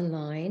this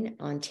online,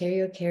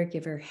 Ontario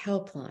Caregiver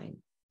Helpline,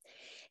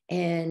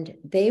 and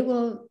they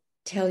will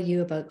tell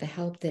you about the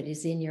help that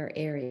is in your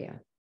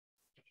area.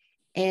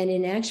 And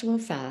in actual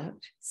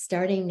fact,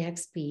 starting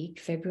next week,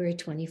 February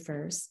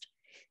 21st,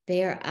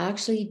 they are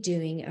actually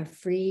doing a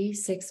free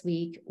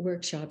 6-week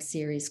workshop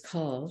series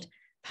called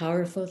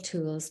Powerful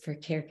Tools for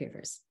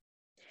Caregivers.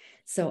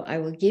 So I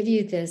will give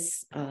you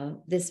this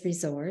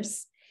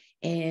resource,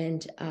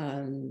 and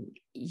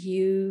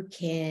you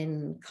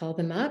can call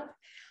them up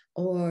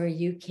or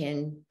you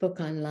can book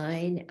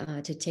online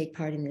to take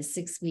part in the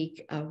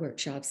 6-week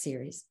workshop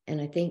series.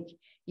 And I think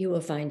you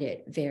will find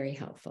it very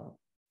helpful.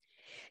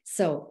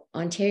 So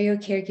Ontario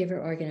Caregiver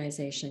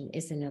Organization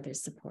is another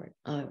support.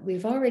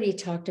 We've already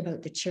talked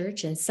about the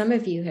church, and some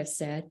of you have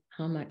said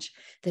how much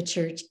the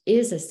church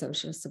is a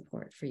social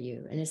support for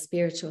you and a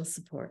spiritual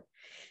support.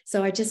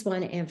 So I just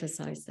want to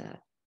emphasize that.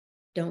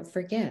 Don't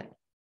forget,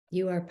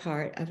 you are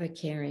part of a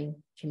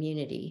caring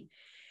community.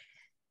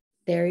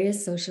 There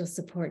is social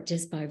support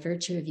just by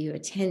virtue of you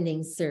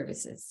attending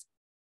services.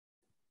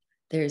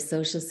 There's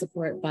social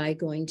support by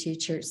going to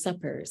church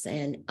suppers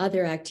and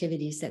other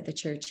activities that the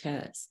church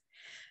has.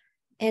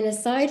 And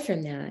aside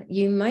from that,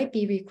 you might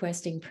be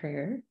requesting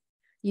prayer.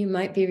 You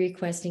might be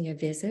requesting a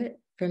visit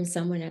from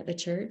someone at the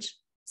church.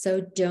 So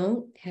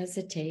don't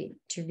hesitate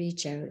to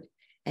reach out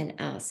and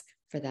ask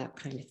for that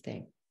kind of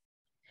thing.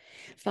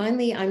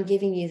 Finally, I'm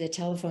giving you the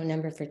telephone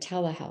number for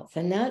telehealth.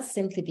 And that's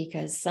simply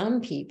because some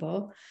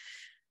people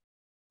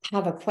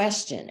have a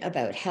question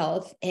about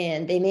health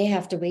and they may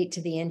have to wait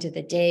to the end of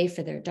the day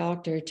for their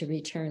doctor to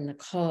return the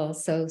call.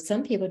 So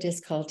some people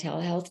just call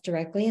telehealth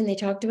directly and they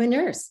talk to a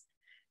nurse.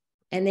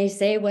 And they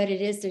say what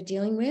it is they're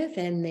dealing with,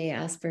 and they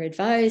ask for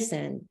advice.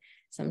 And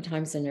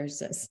sometimes the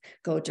nurses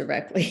go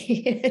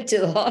directly to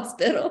the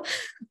hospital.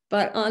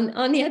 But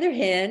on the other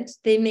hand,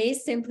 they may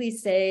simply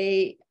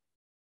say,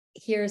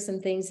 here are some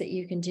things that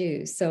you can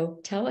do. So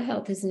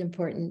telehealth is an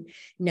important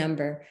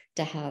number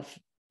to have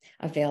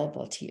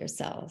available to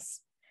yourselves.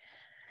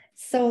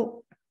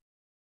 So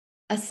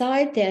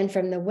aside then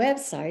from the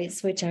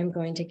websites, which I'm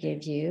going to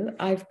give you,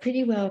 I've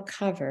pretty well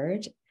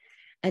covered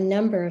a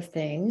number of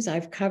things.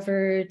 I've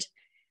covered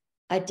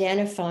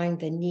identifying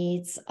the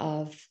needs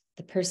of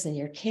the person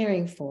you're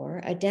caring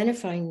for,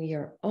 identifying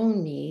your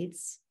own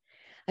needs,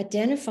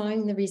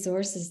 identifying the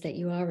resources that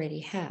you already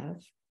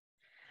have,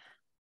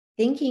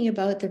 thinking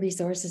about the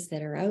resources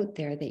that are out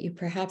there that you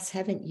perhaps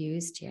haven't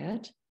used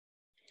yet,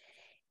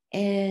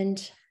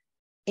 and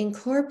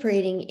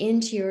incorporating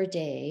into your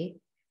day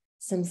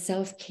some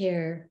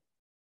self-care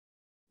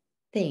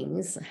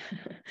things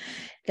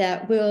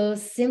that will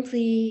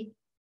simply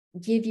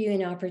give you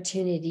an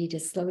opportunity to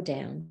slow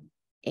down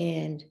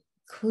and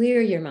clear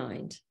your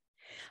mind.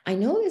 I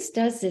know this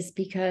does this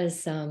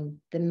because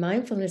the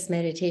mindfulness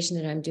meditation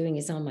that I'm doing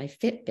is on my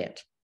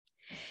Fitbit.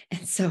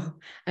 And so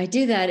I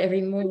do that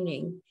every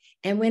morning.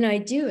 And when I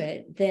do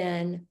it,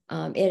 then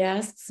it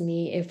asks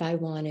me if I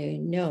want to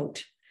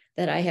note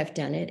that I have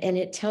done it. And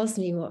it tells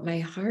me what my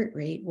heart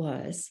rate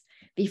was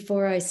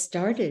before I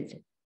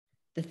started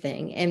the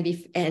thing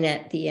and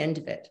at the end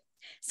of it.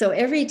 So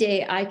every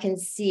day I can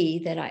see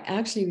that I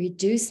actually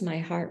reduce my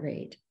heart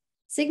rate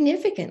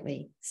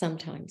significantly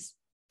sometimes,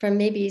 from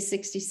maybe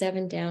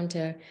 67 down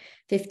to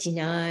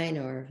 59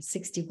 or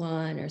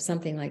 61 or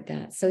something like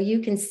that. So you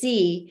can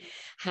see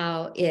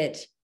how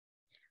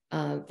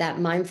that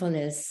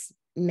mindfulness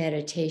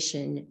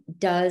meditation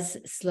does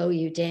slow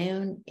you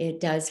down.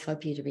 It does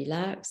help you to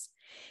relax.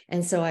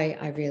 And so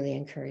I really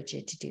encourage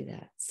you to do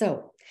that.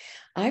 So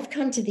I've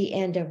come to the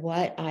end of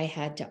what I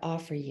had to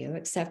offer you,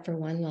 except for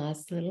one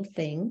last little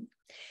thing.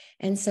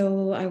 And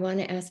so I want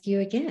to ask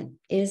you again,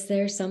 is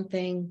there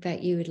something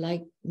that you would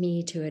like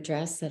me to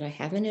address that I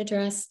haven't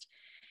addressed?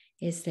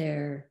 Is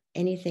there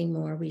anything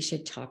more we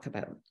should talk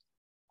about?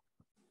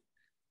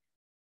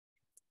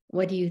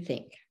 What do you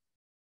think?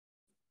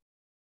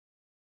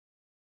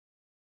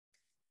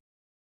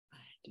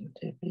 I don't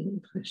have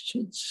any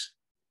questions.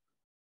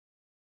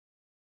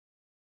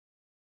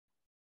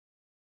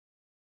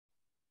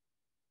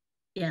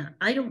 Yeah,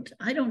 I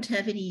don't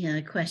have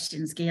any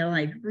questions, Gail.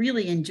 I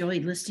really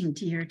enjoyed listening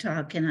to your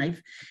talk, and I've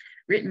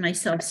written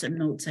myself some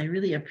notes. I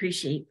really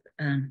appreciate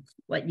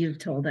what you've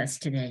told us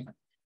today.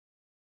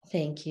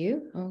 Thank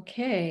you.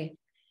 Okay.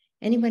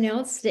 Anyone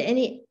else?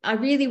 I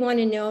really want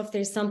to know if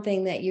there's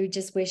something that you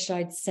just wish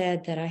I'd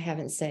said that I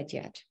haven't said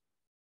yet.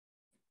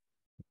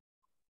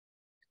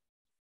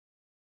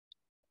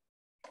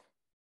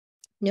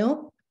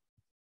 No?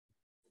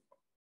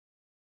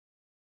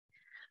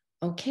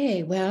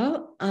 Okay,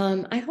 well,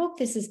 I hope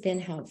this has been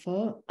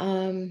helpful.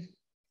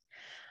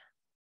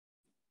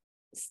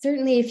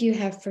 Certainly, if you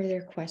have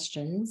further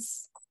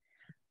questions,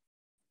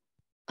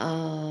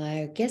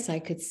 I guess I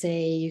could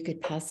say you could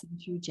pass them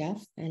through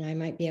Jeff, and I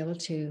might be able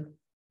to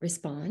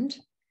respond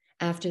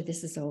after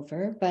this is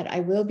over. But I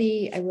will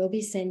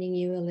be sending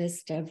you a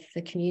list of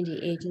the community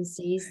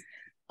agencies.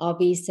 I'll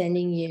be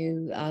sending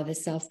you the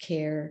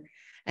self-care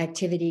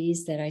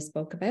activities that I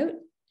spoke about.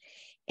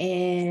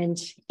 And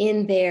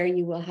in there,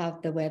 you will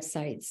have the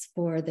websites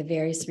for the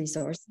various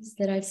resources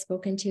that I've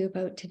spoken to you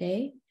about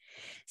today.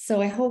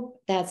 So I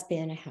hope that's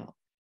been a help.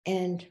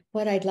 And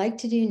what I'd like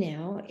to do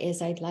now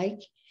is I'd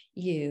like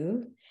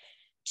you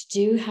to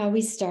do how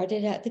we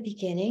started at the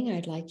beginning.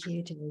 I'd like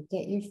you to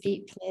get your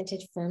feet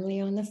planted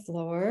firmly on the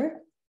floor.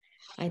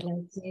 I'd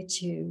like you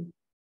to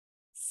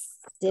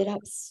sit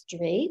up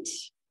straight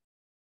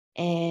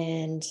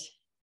and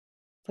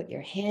put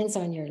your hands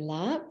on your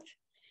lap.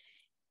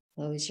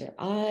 Close your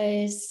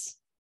eyes.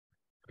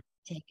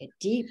 Take a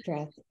deep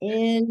breath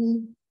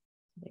in,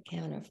 The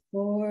count of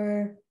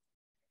 4.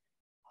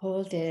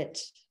 Hold it.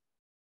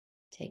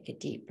 Take a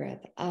deep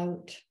breath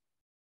out.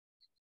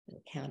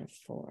 The count of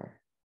 4.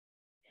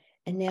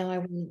 And now I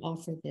want to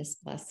offer this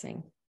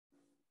blessing.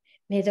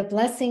 May the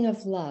blessing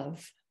of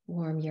love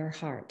warm your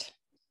heart.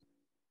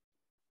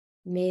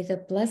 May the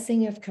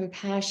blessing of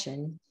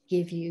compassion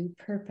give you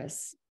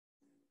purpose.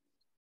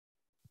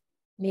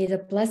 May the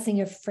blessing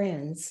of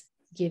friends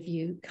give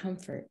you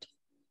comfort.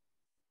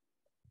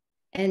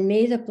 And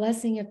may the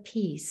blessing of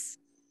peace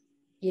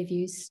give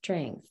you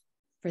strength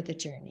for the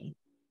journey.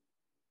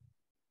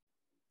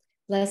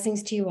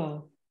 Blessings to you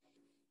all.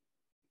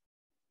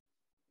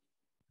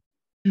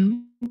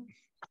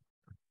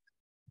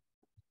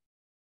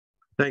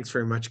 Thanks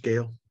very much,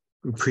 Gail.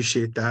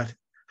 Appreciate that.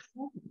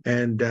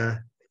 And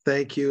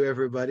thank you,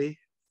 everybody,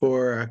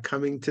 for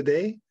coming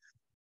today.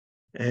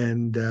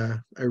 And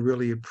I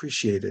really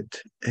appreciate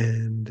it,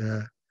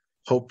 and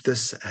hope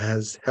this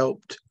has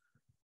helped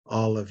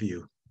all of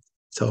you.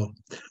 So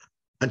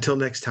until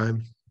next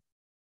time,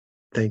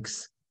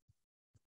 thanks.